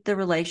keep the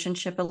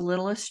relationship a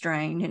little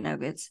strained.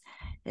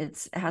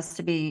 It has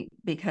to be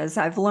because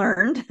I've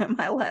learned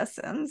my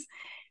lessons.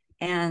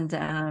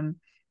 And,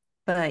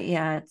 But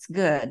yeah, it's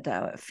good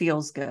though. It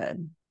feels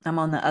good. I'm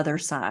on the other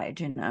side,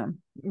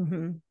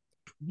 Mm-hmm.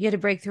 You had to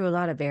break through a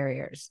lot of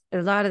barriers,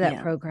 a lot of that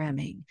Yeah.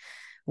 programming.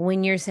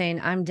 When you're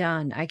saying, I'm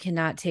done, I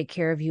cannot take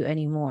care of you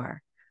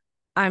anymore,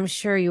 I'm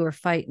sure you were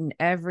fighting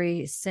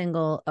every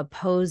single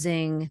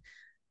opposing,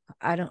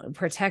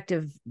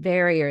 protective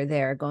barrier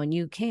there, going,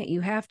 you can't,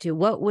 you have to.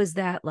 What was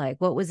that like?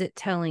 What was it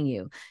telling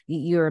you?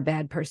 You're a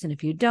bad person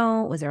if you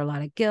don't. Was there a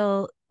lot of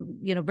guilt?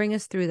 Bring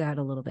us through that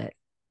a little bit.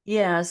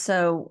 Yeah.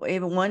 So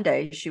even one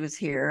day she was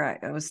here,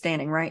 I was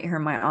standing right here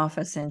in my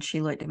office, and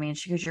she looked at me and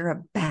she goes, "You're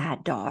a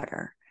bad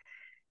daughter."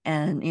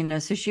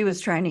 And, so she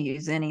was trying to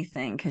use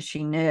anything because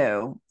she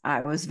knew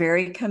I was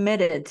very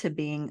committed to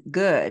being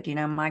good.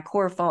 My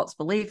core false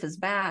belief is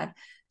bad.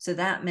 So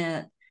that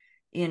meant,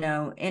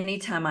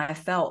 anytime I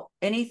felt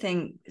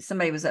anything,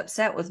 somebody was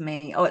upset with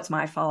me, oh, it's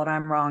my fault.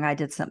 I'm wrong. I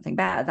did something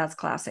bad. That's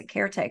classic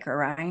caretaker,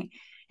 right?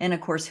 And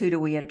of course, who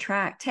do we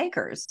attract?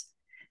 Takers.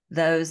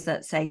 Those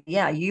that say,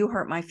 yeah, you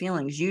hurt my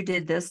feelings. You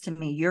did this to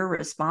me. You're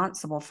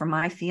responsible for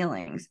my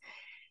feelings.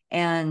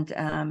 And,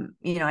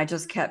 I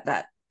just kept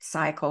that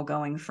cycle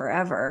going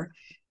forever.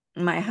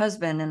 My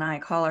husband and I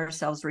call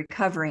ourselves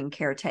recovering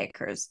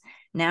caretakers.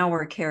 Now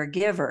we're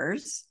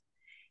caregivers,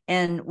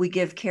 and we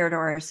give care to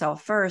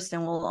ourselves first,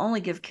 and we'll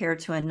only give care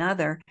to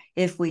another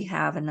if we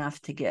have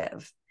enough to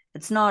give.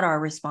 It's not our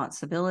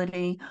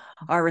responsibility.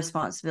 Our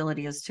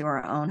responsibility is to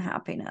our own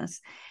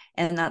happiness.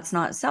 And that's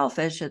not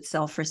selfish, it's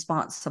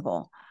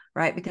self-responsible,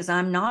 right? Because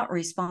I'm not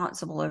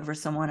responsible over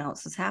someone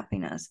else's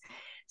happiness.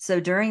 So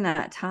during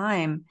that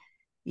time,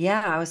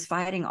 yeah, I was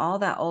fighting all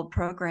that old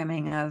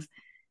programming of,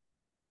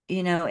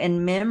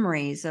 and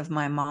memories of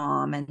my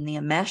mom and the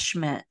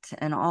enmeshment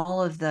and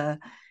all of the,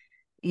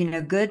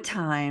 good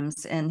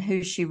times and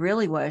who she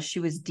really was. She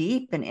was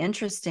deep and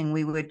interesting.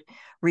 We would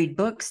read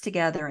books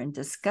together and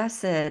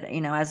discuss it,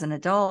 as an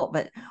adult.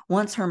 But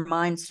once her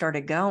mind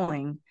started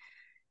going,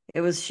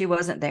 she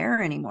wasn't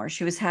there anymore.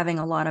 She was having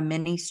a lot of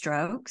mini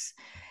strokes.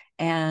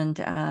 And,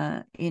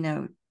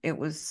 it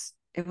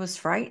was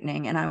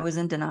frightening, and I was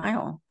in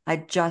denial. I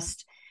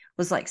just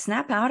was like,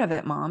 snap out of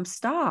it, Mom,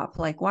 stop.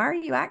 Like, why are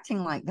you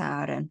acting like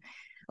that? And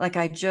like,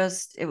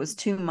 it was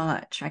too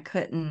much. I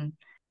couldn't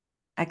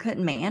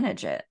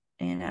manage it,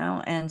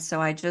 And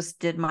so I just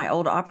did my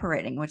old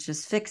operating, which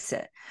is fix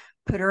it,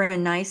 put her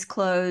in nice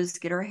clothes,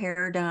 get her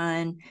hair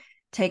done,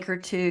 take her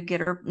to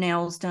get her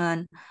nails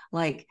done,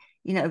 like,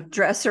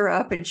 dress her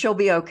up and she'll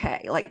be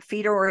okay. Like,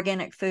 feed her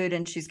organic food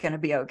and she's going to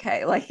be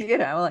okay. Like,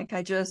 like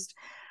I just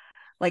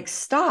like,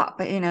 stop,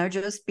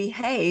 just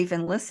behave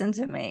and listen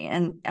to me.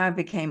 And I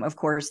became, of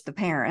course, the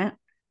parent,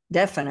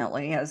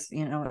 definitely, as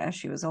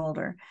she was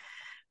older.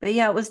 But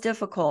yeah, it was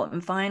difficult.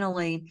 And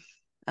finally,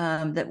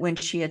 that when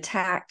she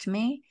attacked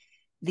me,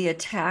 the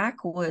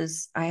attack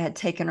was, I had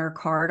taken her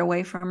card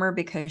away from her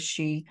because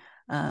she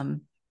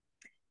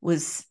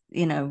was,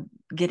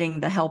 getting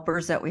the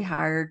helpers that we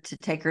hired to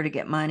take her to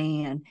get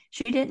money, and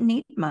she didn't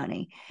need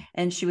money,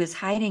 and she was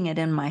hiding it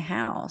in my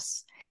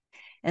house.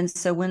 And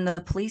so when the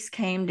police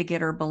came to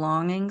get her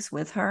belongings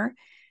with her,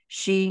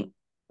 she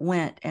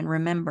went and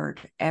remembered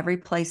every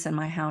place in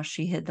my house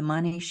she hid the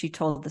money. She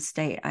told the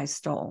state I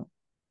stole.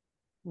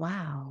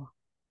 Wow.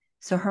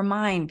 So her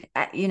mind,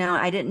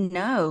 I didn't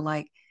know,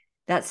 like,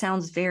 that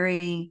sounds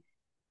very,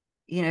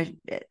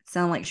 it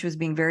sounded like she was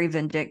being very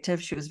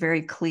vindictive. She was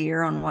very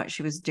clear on what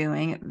she was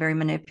doing, very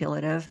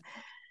manipulative.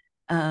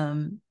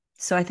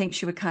 So I think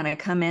she would kind of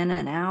come in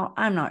and out.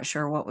 I'm not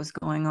sure what was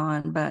going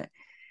on, but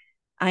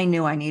I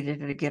knew I needed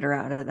to get her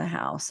out of the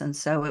house. And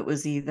so it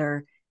was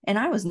either, and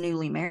I was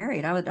newly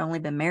married. I had only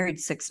been married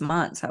 6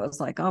 months. I was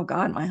like, oh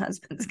God, my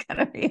husband's going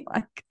to be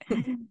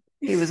like,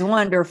 he was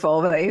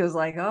wonderful, but he was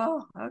like,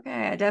 oh,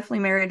 okay, I definitely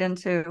married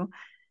into.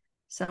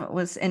 So it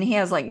was, and he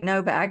has like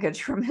no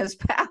baggage from his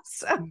past,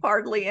 so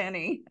hardly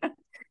any.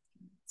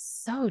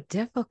 So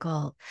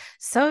difficult.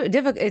 So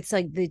difficult. It's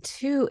like the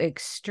two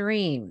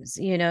extremes,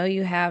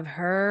 you have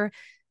her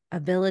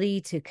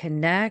ability to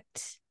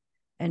connect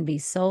and be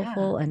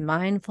soulful and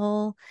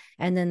mindful,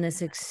 and then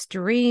this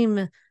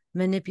extreme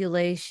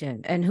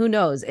manipulation. And who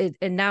knows? And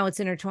now it's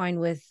intertwined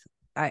with,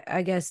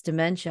 I guess,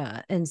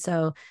 dementia. And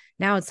so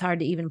now it's hard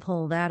to even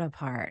pull that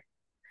apart.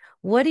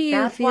 What do you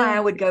That's why I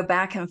feel? would go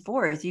back and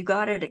forth. You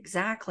got it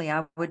exactly.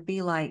 I would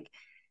be like,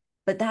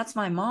 but that's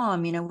my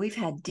mom. We've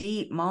had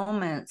deep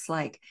moments.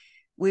 Like,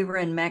 we were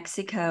in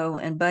Mexico,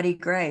 and Buddy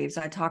Graves,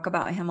 I talk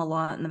about him a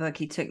lot in the book.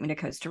 He took me to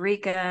Costa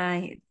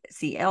Rica,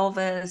 see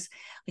Elvis.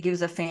 Like, he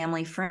was a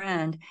family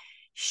friend.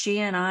 She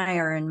and I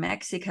are in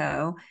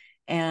Mexico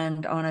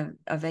and on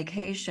a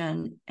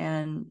vacation.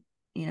 And,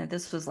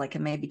 this was like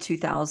in maybe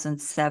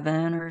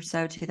 2007 or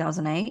so,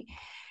 2008.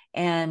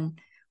 And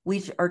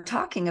we are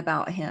talking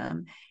about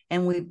him,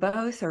 and we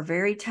both are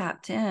very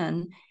tapped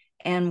in,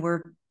 and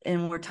we're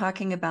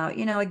talking about,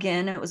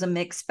 again, it was a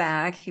mixed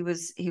bag. He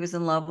was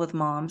in love with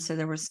Mom, so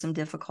there was some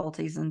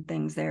difficulties and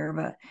things there,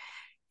 but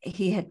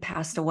he had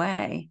passed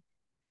away.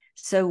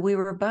 So we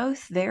were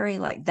both very,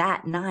 like,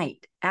 that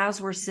night, as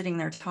we're sitting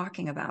there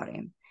talking about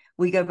him,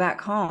 we go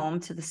back home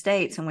to the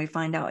States and we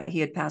find out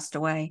he had passed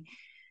away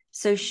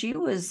So she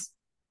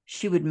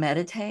would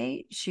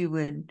meditate, she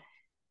would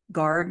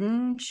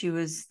garden, she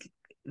was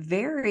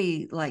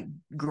very like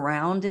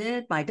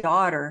grounded. My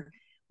daughter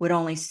would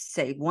only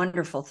say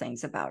wonderful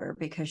things about her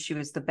because she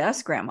was the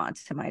best grandma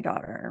to my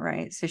daughter,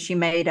 right? So she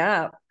made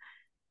up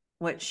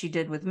what she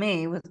did with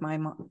me with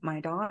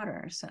my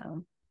daughter.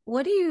 So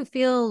What do you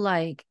feel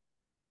like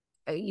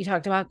you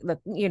talked about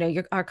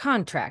our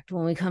contract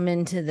when we come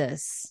into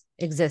this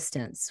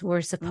existence?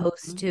 We're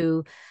supposed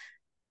to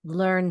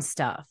learn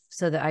stuff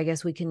so that I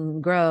guess we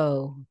can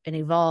grow and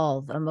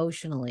evolve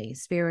emotionally,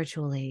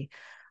 spiritually.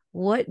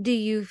 What do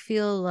you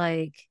feel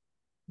like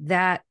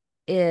that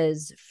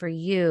is for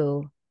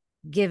you,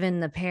 given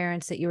the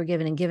parents that you were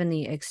given and given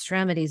the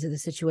extremities of the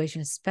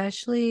situation,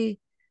 especially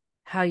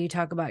how you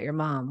talk about your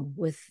mom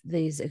with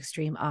these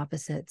extreme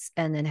opposites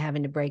and then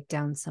having to break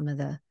down some of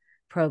the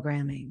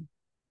programming?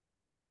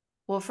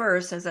 Well,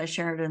 first, as I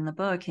shared in the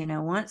book,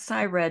 once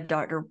I read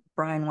Dr.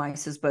 Brian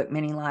Weiss's book,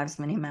 Many Lives,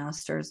 Many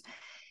Masters,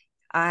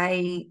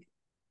 we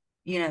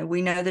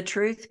know the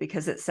truth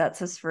because it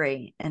sets us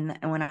free. And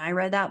when I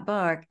read that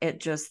book,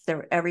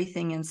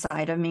 everything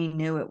inside of me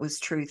knew it was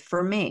truth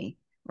for me,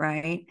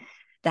 right?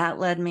 That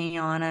led me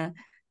on a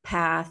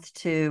path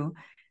to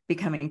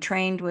becoming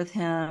trained with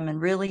him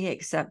and really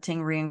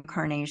accepting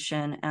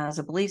reincarnation as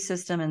a belief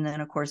system. And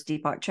then, of course,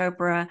 Deepak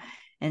Chopra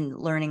and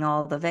learning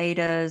all the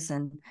Vedas,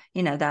 and,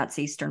 that's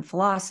Eastern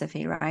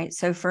philosophy, right?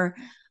 So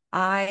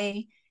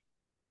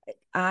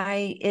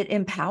it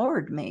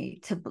empowered me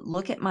to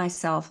look at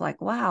myself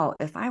like, wow,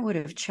 if I would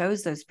have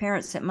chose those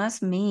parents, it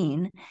must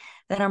mean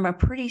that I'm a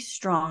pretty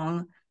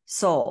strong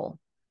soul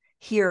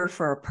here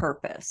for a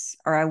purpose,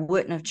 or I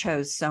wouldn't have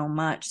chose so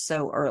much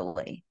so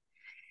early.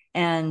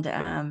 And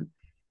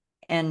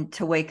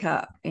to wake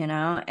up,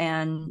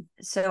 and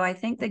so I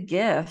think the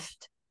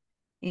gift,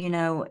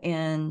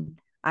 in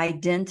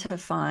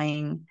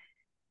identifying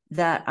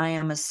that I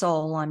am a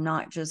soul, I'm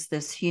not just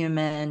this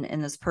human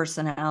and this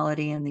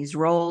personality and these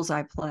roles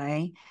I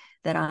play,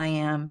 that I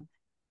am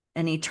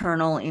an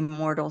eternal,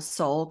 immortal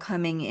soul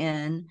coming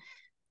in,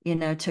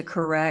 to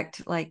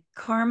correct, like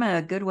karma.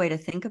 A good way to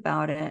think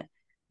about it,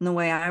 and the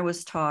way I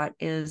was taught,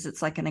 is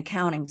it's like an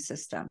accounting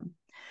system.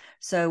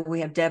 So we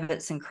have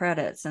debits and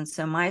credits. And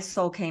so my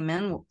soul came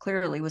in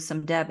clearly with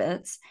some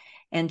debits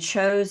and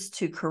chose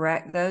to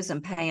correct those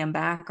and pay them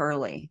back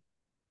early.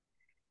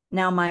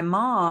 Now, my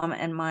mom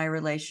and my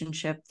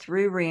relationship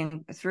through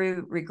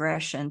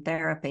regression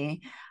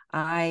therapy,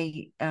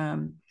 at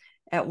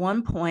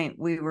one point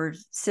we were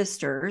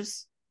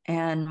sisters,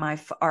 and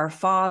our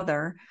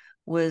father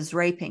was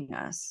raping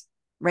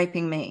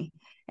me,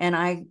 and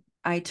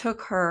I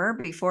took her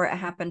before it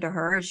happened to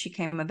her as she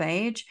came of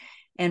age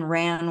and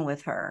ran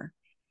with her.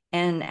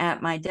 And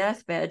at my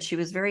deathbed, she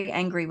was very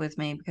angry with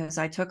me because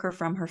I took her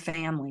from her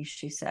family.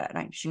 She said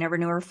she never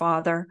knew her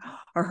father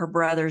or her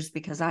brothers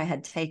because I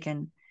had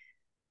taken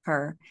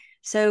her.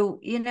 So,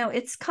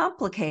 it's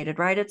complicated,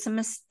 right? It's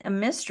a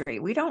mystery.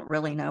 We don't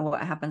really know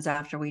what happens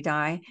after we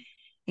die,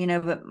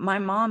 but my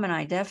mom and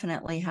I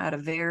definitely had a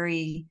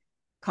very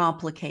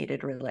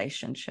complicated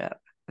relationship,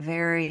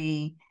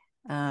 very,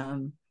 a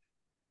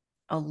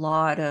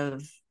lot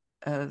of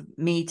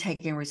me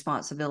taking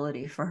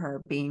responsibility for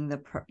her being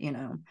the,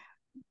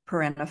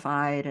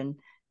 parentified and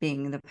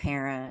being the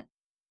parent.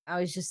 I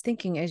was just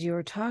thinking as you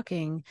were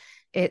talking,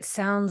 it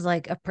sounds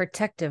like a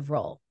protective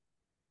role.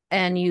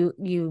 And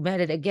you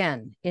met it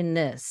again in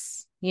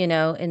this,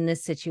 in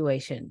this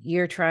situation.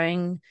 You're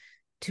trying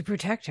to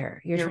protect her.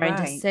 You're trying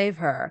to save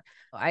her.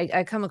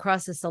 I come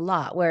across this a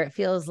lot where it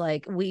feels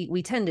like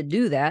we tend to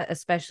do that,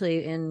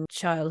 especially in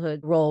childhood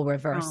role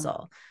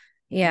reversal.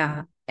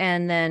 Yeah.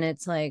 And then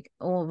it's like,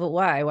 oh, but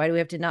why? Why do we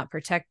have to not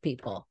protect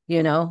people?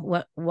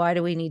 Why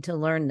do we need to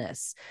learn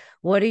this?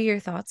 What are your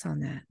thoughts on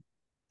that?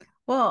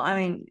 Well, I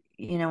mean,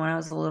 when I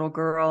was a little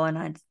girl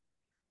and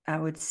I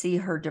would see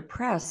her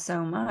depressed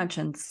so much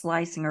and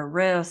slicing her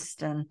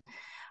wrist, and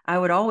I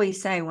would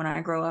always say, when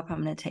I grow up,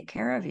 I'm going to take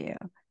care of you.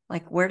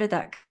 Like, where did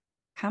that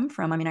come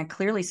from? I mean, I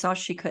clearly saw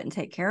she couldn't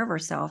take care of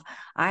herself.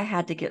 I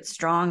had to get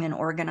strong and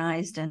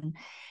organized. And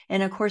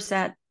of course,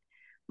 that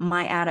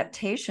my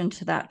adaptation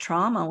to that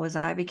trauma was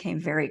I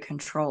became very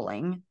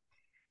controlling,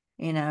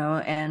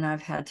 and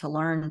I've had to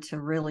learn to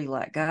really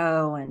let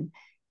go and,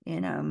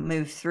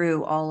 move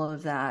through all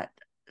of that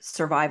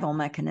survival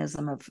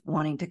mechanism of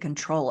wanting to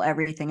control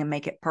everything and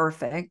make it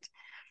perfect.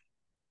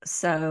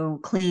 So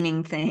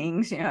cleaning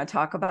things, I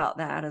talk about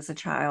that as a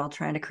child,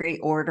 trying to create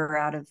order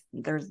out of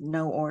there's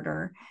no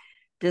order,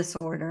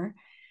 disorder.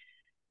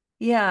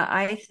 Yeah,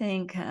 I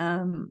think,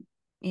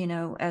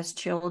 as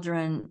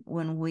children,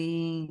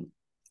 when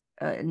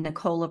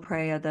Nicola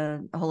Prea,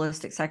 the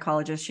holistic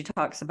psychologist, she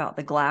talks about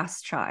the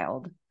glass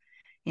child.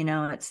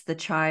 It's the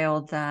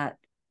child that,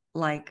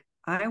 like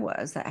I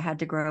was, that had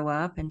to grow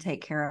up and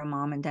take care of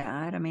mom and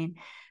dad. I mean,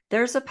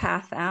 there's a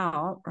path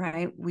out,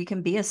 right? We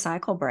can be a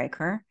cycle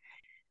breaker.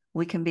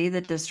 We can be the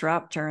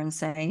disruptor and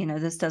say,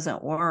 this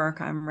doesn't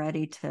work. I'm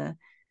ready to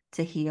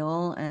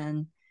heal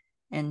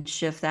and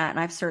shift that. And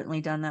I've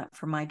certainly done that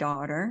for my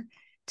daughter,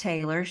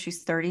 Taylor.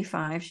 She's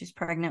 35. She's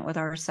pregnant with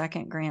our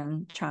second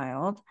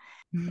grandchild.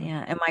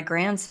 Yeah. And my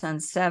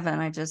grandson's 7.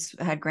 I just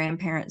had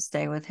grandparents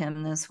stay with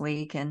him this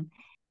week. And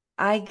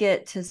I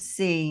get to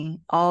see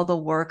all the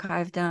work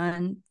I've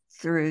done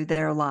through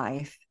their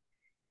life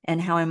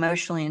and how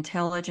emotionally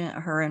intelligent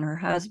her and her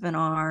husband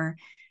are.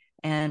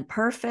 And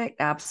perfect,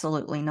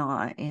 absolutely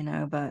not,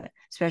 but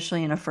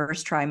especially in a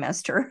first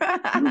trimester.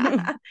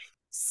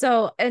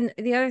 So, and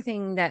the other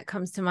thing that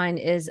comes to mind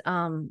is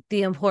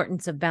the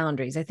importance of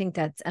boundaries. I think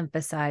that's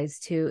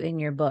emphasized too in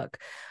your book.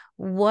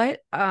 What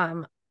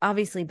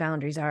obviously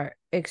boundaries are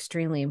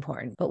extremely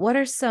important, but what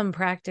are some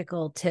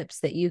practical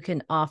tips that you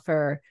can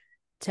offer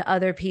to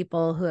other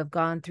people who have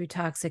gone through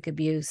toxic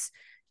abuse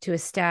to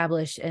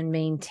establish and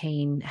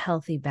maintain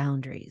healthy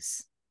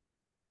boundaries?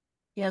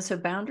 Yeah, so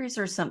boundaries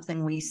are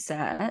something we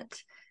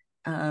set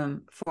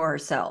for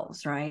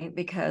ourselves, right?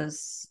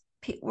 Because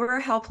we're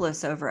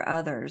helpless over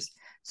others.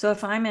 So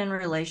if I'm in a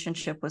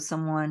relationship with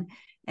someone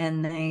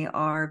and they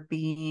are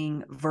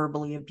being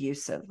verbally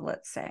abusive,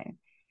 let's say,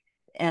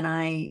 and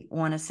I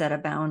want to set a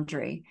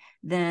boundary,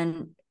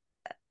 then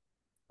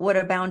what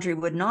a boundary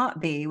would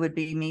not be would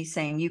be me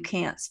saying, you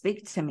can't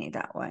speak to me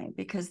that way,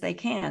 because they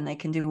can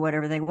do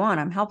whatever they want.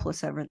 I'm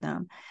helpless over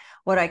them.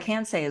 What I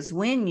can say is,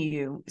 when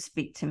you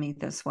speak to me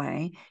this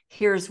way,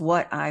 here's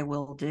what I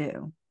will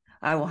do.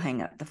 I will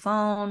hang up the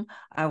phone.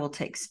 I will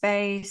take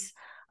space.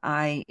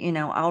 I'll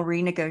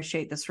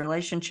renegotiate this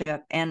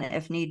relationship. And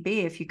if need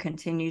be, if you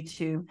continue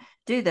to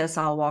do this,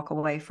 I'll walk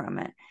away from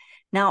it.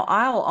 Now,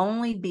 I'll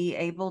only be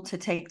able to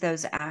take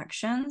those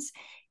actions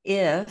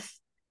if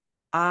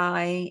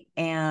I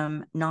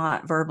am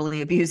not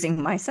verbally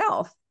abusing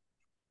myself,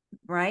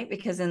 right?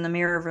 Because in the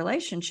mirror of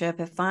relationship,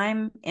 if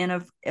I'm in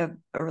a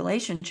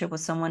relationship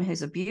with someone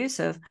who's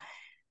abusive,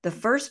 the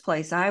first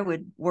place I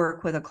would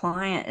work with a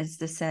client is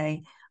to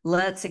say,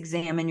 let's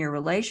examine your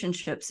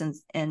relationships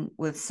and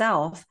with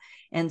self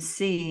and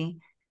see,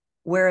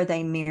 where are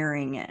they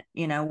mirroring it?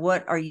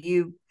 What are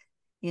you,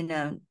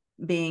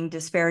 being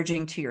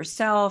disparaging to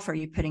yourself? Are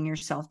you putting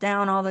yourself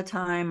down all the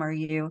time?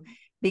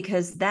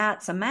 Because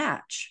that's a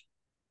match,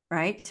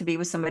 right? To be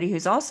with somebody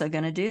who's also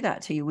going to do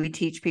that to you. We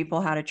teach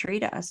people how to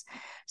treat us.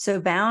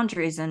 So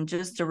boundaries, in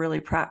just a really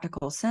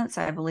practical sense,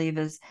 I believe,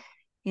 is,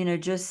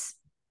 just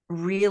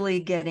really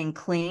getting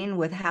clean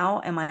with, how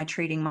am I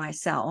treating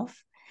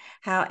myself?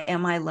 How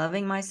am I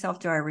loving myself?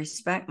 Do I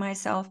respect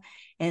myself?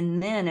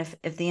 And then if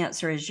the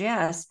answer is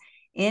yes,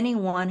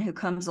 anyone who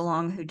comes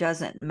along who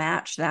doesn't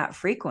match that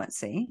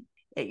frequency,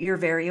 you're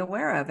very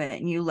aware of it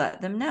and you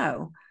let them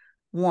know.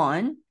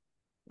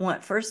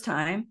 First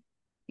time,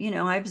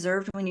 I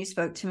observed when you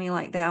spoke to me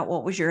like that,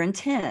 what was your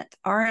intent?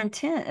 Our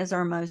intent is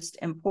our most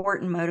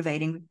important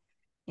motivating,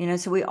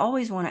 so we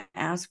always want to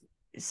ask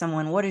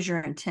someone, what is your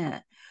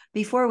intent?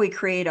 Before we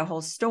create a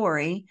whole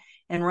story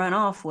and run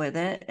off with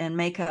it and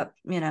make up,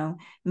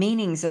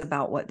 meanings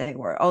about what they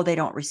were. Oh, they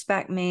don't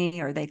respect me,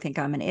 or they think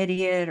I'm an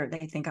idiot, or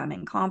they think I'm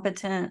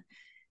incompetent.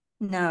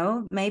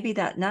 No, maybe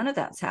none of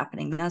that's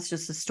happening. That's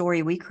just a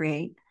story we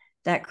create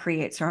that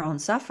creates our own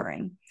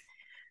suffering.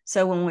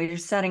 So when we're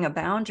setting a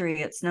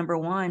boundary, it's number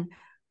one,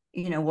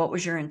 what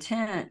was your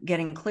intent?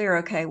 Getting clear.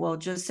 Okay, well,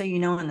 just so you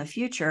know, in the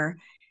future,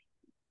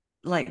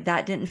 like,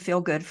 that didn't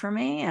feel good for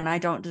me and I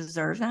don't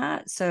deserve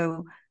that.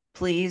 So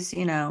please,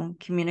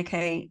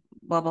 communicate,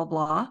 blah, blah,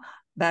 blah,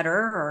 better,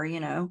 or,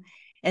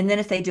 and then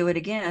if they do it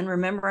again,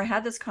 remember, I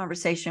had this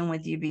conversation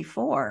with you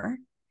before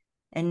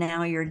and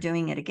now you're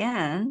doing it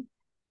again.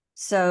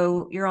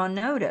 So you're on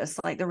notice.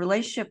 Like, the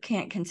relationship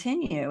can't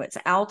continue. It's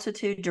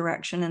altitude,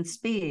 direction, and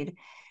speed.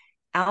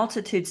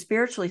 Altitude,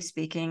 spiritually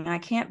speaking, I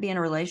can't be in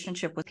a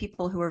relationship with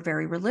people who are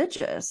very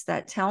religious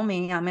that tell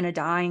me I'm going to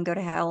die and go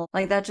to hell.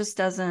 Like, that just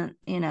doesn't,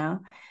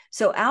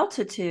 So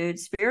altitude,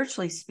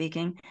 spiritually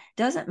speaking,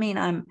 doesn't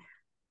mean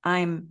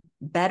I'm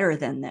better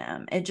than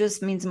them. It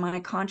just means my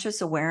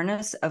conscious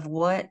awareness of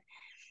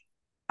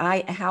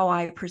how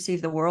I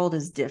perceive the world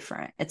is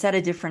different. It's at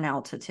a different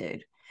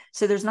altitude.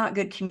 So there's not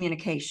good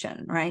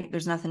communication, right?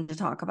 There's nothing to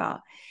talk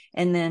about.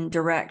 And then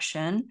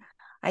direction.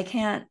 I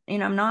can't,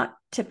 I'm not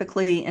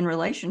typically in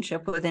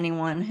relationship with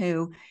anyone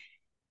who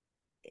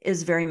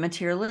is very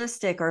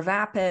materialistic or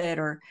vapid,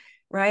 or,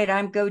 right,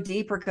 I'm go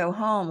deep or go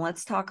home.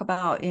 Let's talk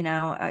about,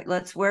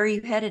 where are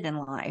you headed in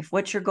life?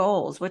 What's your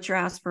goals? What's your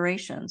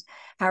aspirations?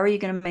 How are you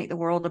going to make the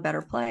world a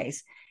better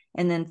place?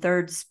 And then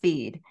third,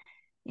 speed.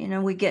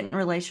 We get in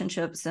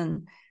relationships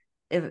and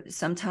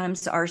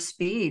sometimes our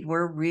speed,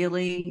 we're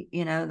really,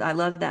 I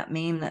love that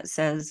meme that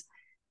says,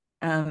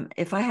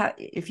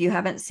 if you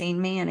haven't seen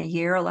me in a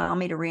year, allow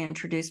me to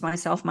reintroduce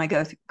myself. My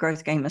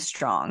growth game is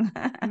strong,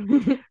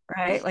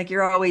 right? Like,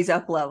 you're always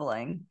up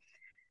leveling.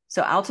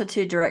 So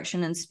altitude,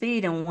 direction, and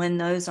speed. And when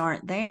those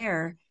aren't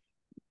there,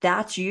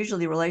 that's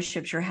usually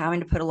relationships you're having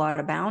to put a lot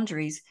of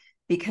boundaries,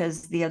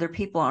 because the other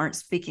people aren't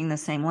speaking the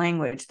same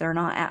language. They're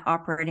not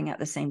operating at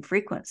the same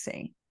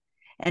frequency.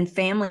 And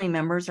family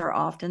members are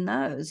often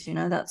those,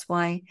 that's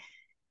why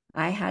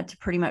I had to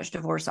pretty much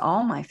divorce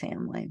all my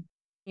family.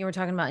 You were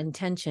talking about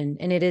intention,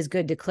 and it is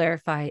good to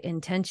clarify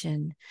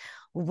intention.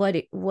 what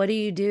do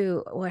you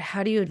do, or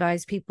how do you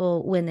advise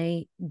people when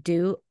they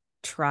do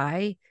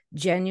try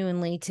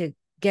genuinely to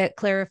get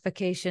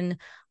clarification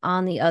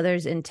on the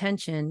other's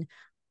intention,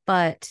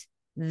 but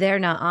they're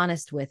not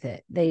honest with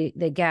it? They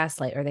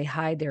gaslight or they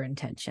hide their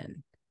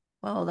intention.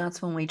 Well,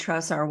 that's when we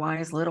trust our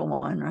wise little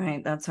one,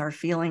 right? That's our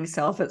feeling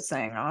self. It's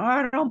saying, oh,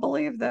 I don't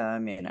believe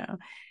them.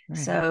 Right.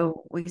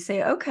 So we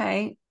say,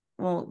 okay,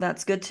 well,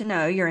 that's good to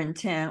know your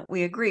intent.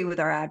 We agree with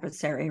our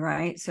adversary,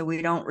 right? So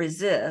we don't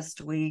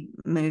resist. We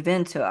move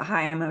into a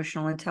high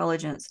emotional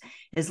intelligence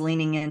is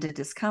leaning into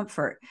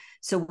discomfort.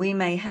 So we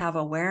may have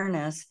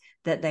awareness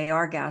that they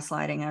are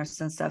gaslighting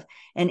us and stuff.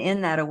 And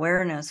in that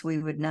awareness, we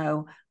would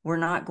know we're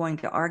not going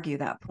to argue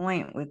that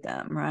point with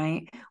them,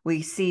 right?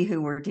 We see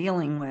who we're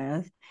dealing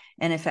with.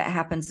 And if it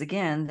happens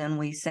again, then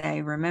we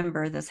say,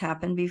 remember, this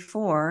happened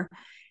before.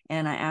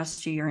 And I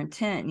asked you your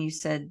intent and you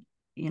said,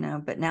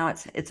 but now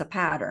it's a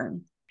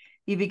pattern.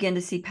 You begin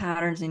to see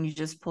patterns and you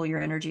just pull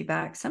your energy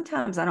back.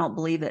 Sometimes I don't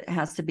believe it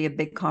has to be a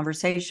big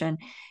conversation.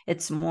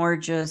 It's more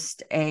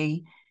just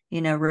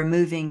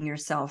removing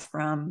yourself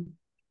from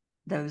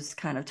those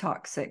kind of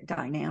toxic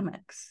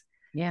dynamics.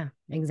 Yeah,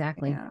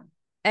 exactly. Yeah.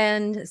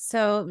 And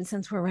so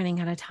since we're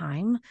running out of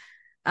time,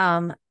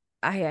 I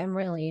am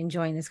really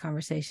enjoying this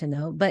conversation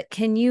though, but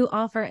can you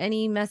offer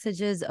any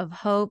messages of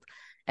hope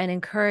and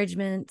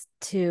encouragement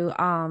to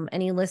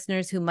any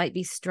listeners who might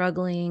be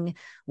struggling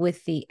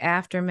with the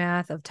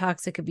aftermath of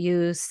toxic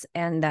abuse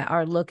and that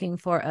are looking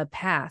for a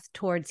path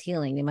towards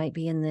healing? They might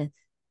be in the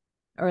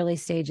early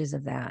stages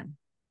of that.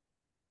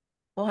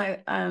 Well,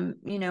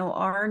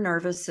 our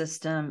nervous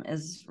system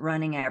is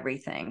running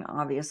everything,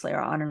 obviously,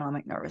 our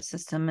autonomic nervous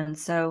system. And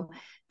so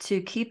to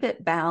keep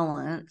it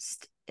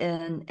balanced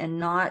and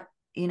not,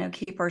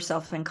 keep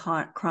ourselves in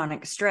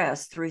chronic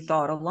stress through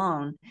thought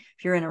alone.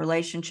 If you're in a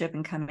relationship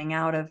and coming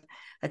out of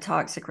a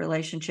toxic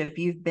relationship,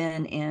 you've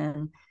been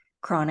in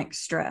chronic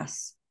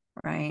stress,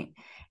 right?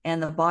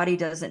 And the body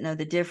doesn't know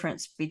the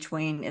difference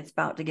between it's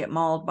about to get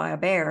mauled by a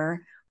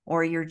bear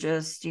or you're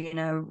just,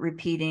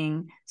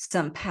 repeating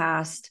some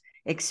past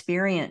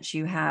experience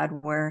you had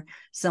where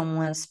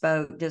someone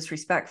spoke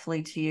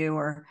disrespectfully to you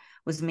or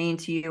was mean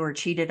to you or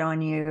cheated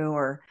on you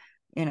or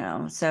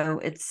so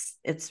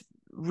it's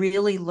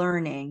really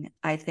learning.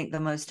 I think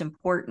the most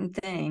important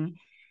thing,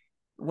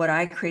 what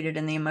I created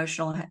in the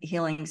emotional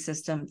healing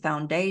system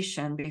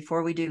foundation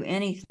before we do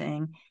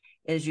anything,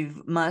 is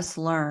you must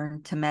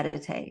learn to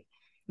meditate.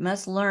 You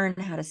must learn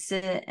how to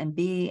sit and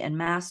be and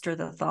master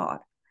the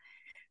thought,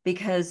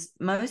 because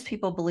most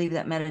people believe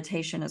that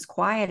meditation is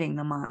quieting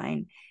the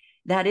mind.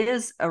 That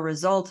is a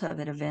result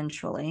of it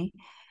eventually.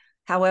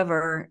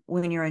 However,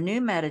 when you're a new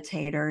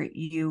meditator,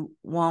 you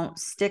won't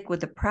stick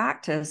with the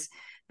practice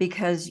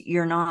because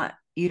you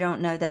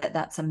don't know that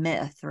that's a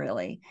myth,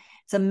 really.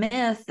 It's a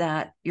myth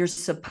that you're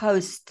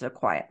supposed to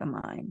quiet the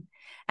mind.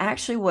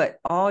 Actually, what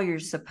all you're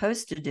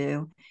supposed to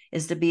do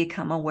is to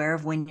become aware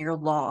of when you're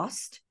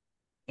lost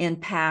in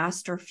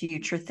past or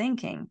future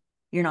thinking.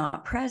 You're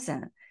not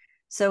present.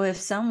 So if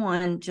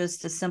someone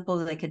just as simple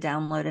as they could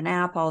download an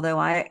app, although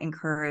I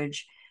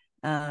encourage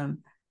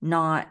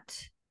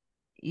not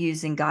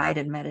using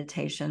guided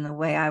meditation. The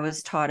way I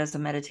was taught as a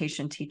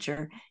meditation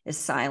teacher is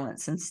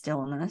silence and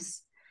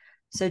stillness.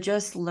 So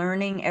just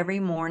learning every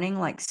morning,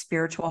 like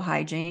spiritual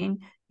hygiene,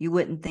 you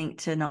wouldn't think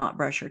to not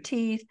brush your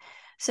teeth.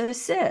 So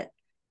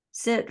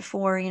sit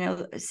for,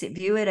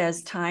 view it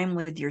as time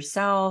with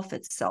yourself.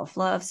 It's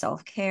self-love,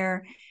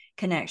 self-care,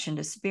 connection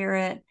to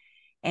spirit.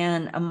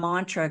 And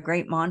a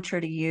great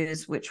mantra to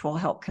use, which will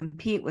help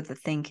compete with the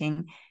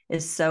thinking,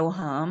 is so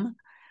hum,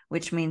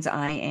 which means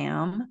I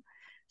am.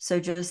 So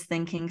just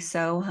thinking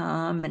so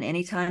hum. And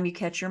anytime you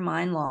catch your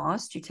mind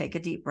lost, you take a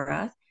deep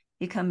breath,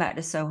 you come back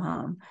to so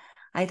hum.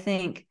 I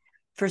think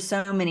for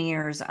so many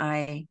years,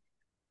 I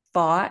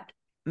fought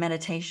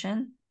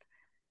meditation,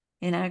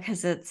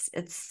 because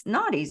it's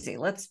not easy.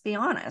 Let's be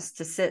honest,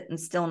 to sit in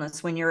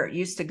stillness when you're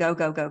used to go,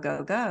 go, go,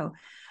 go, go.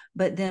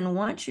 But then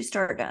once you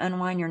start to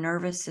unwind your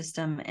nervous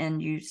system and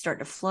you start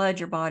to flood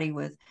your body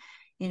with,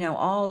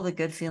 all the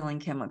good feeling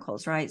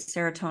chemicals, right?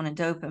 Serotonin,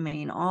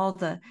 dopamine, all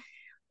the,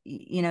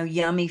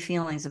 yummy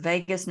feelings, the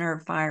vagus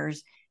nerve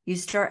fires, you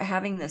start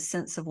having this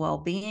sense of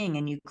well-being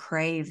and you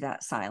crave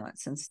that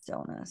silence and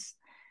stillness.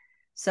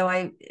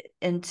 So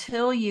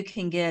until you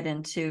can get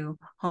into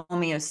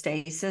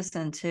homeostasis,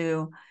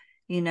 into,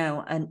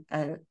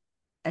 a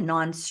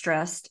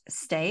non-stressed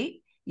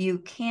state, you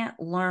can't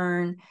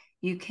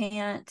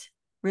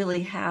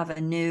really have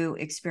a new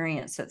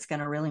experience that's going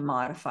to really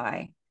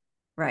modify,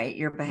 right,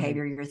 your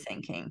behavior, your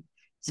thinking.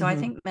 So I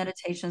think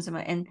meditations,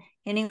 and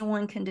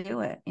anyone can do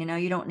it.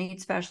 You don't need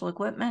special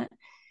equipment.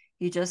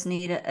 You just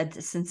need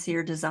a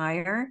sincere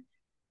desire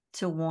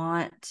to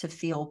want to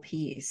feel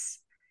peace.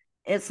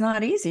 It's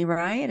not easy,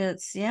 right?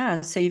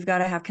 So you've got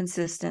to have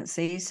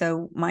consistency.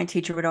 So my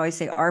teacher would always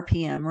say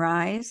RPM,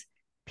 rise,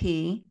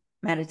 P,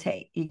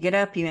 meditate. You get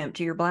up, you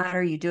empty your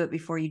bladder, you do it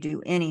before you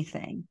do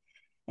anything.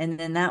 And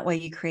then that way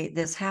you create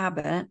this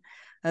habit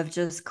of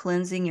just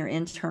cleansing your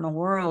internal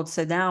world.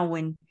 So now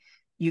when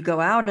you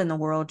go out in the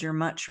world, you're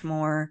much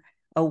more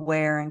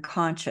aware and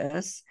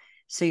conscious.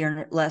 So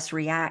you're less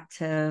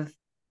reactive.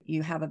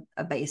 You have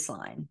a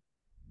baseline.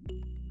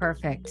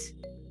 Perfect.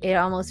 It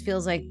almost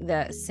feels like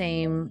that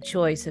same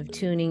choice of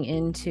tuning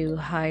into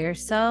higher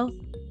self,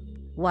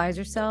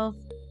 wiser self,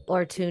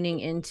 or tuning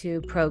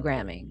into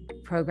programming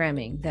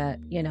that,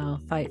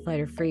 fight, flight,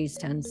 or freeze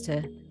tends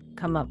to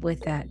come up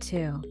with that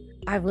too.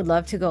 I would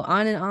love to go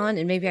on,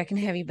 and maybe I can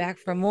have you back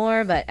for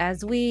more. But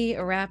as we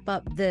wrap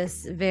up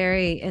this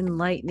very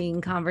enlightening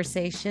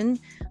conversation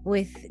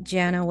with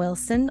Jana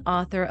Wilson,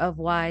 author of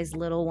Wise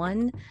Little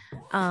One,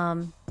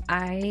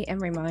 I am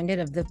reminded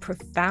of the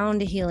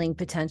profound healing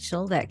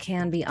potential that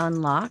can be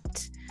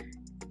unlocked.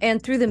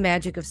 And through the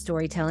magic of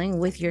storytelling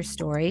with your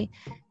story,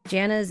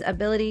 Jana's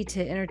ability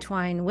to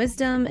intertwine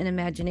wisdom and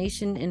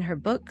imagination in her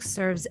book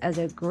serves as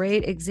a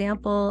great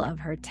example of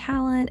her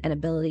talent and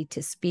ability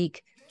to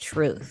speak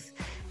truth.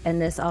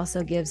 And this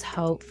also gives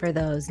hope for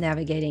those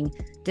navigating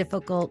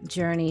difficult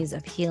journeys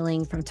of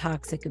healing from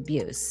toxic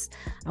abuse.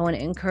 I want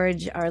to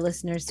encourage our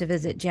listeners to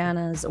visit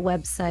Jana's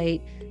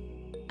website,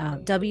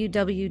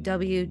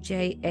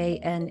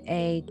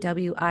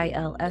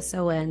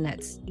 www.janawilson,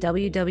 that's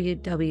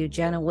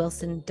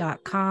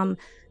www.janawilson.com,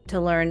 to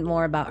learn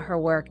more about her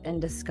work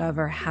and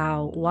discover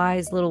how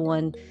Wise Little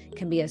One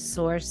can be a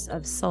source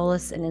of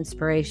solace and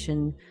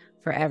inspiration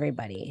for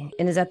everybody.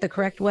 And is that the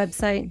correct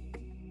website?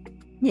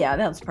 Yeah,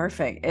 that's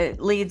perfect.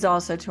 It leads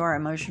also to our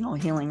emotional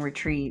healing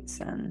retreats.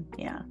 And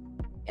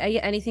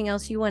anything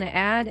else you want to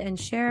add and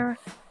share?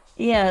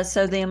 Yeah,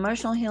 so the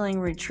emotional healing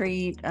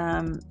retreat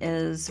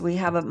is,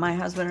 my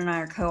husband and I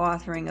are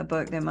co-authoring a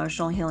book, The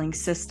Emotional Healing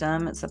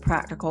System. It's a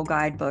practical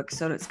guidebook.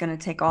 So it's going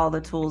to take all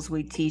the tools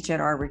we teach at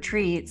our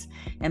retreats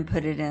and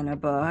put it in a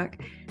book.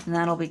 And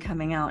that'll be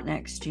coming out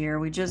next year.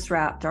 We just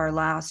wrapped our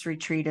last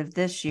retreat of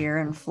this year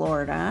in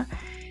Florida,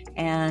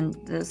 and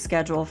the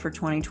schedule for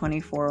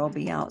 2024 will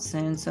be out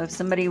soon. So if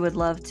somebody would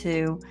love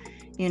to,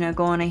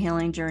 go on a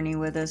healing journey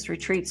with us,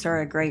 retreats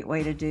are a great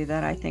way to do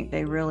that. I think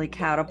they really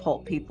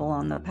catapult people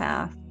on the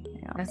path.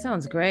 Yeah. That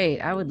sounds great.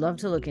 I would love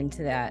to look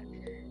into that.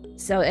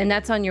 So, and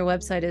that's on your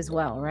website as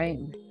well, right?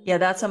 Yeah,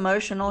 that's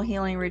Emotional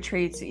Healing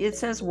Retreats. It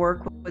says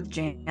Work with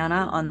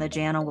Jana on the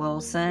Jana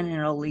Wilson, and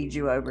it'll lead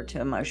you over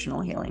to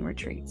Emotional Healing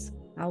Retreats.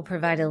 I'll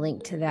provide a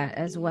link to that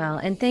as well.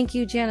 And thank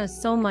you, Jana,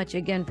 so much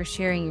again for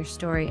sharing your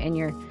story and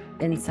your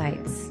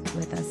insights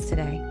with us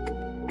today.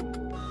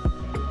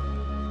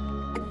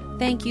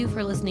 Thank you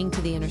for listening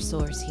to the Inner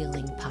Source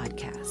Healing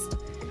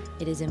Podcast.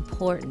 It is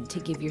important to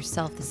give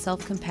yourself the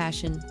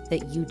self-compassion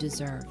that you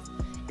deserve.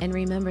 And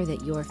remember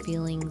that your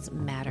feelings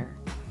matter.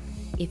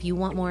 If you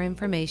want more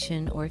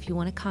information or if you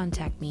want to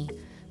contact me,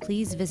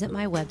 please visit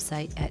my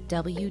website at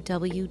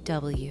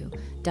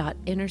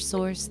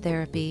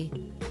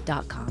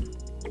www.innersourcetherapy.com.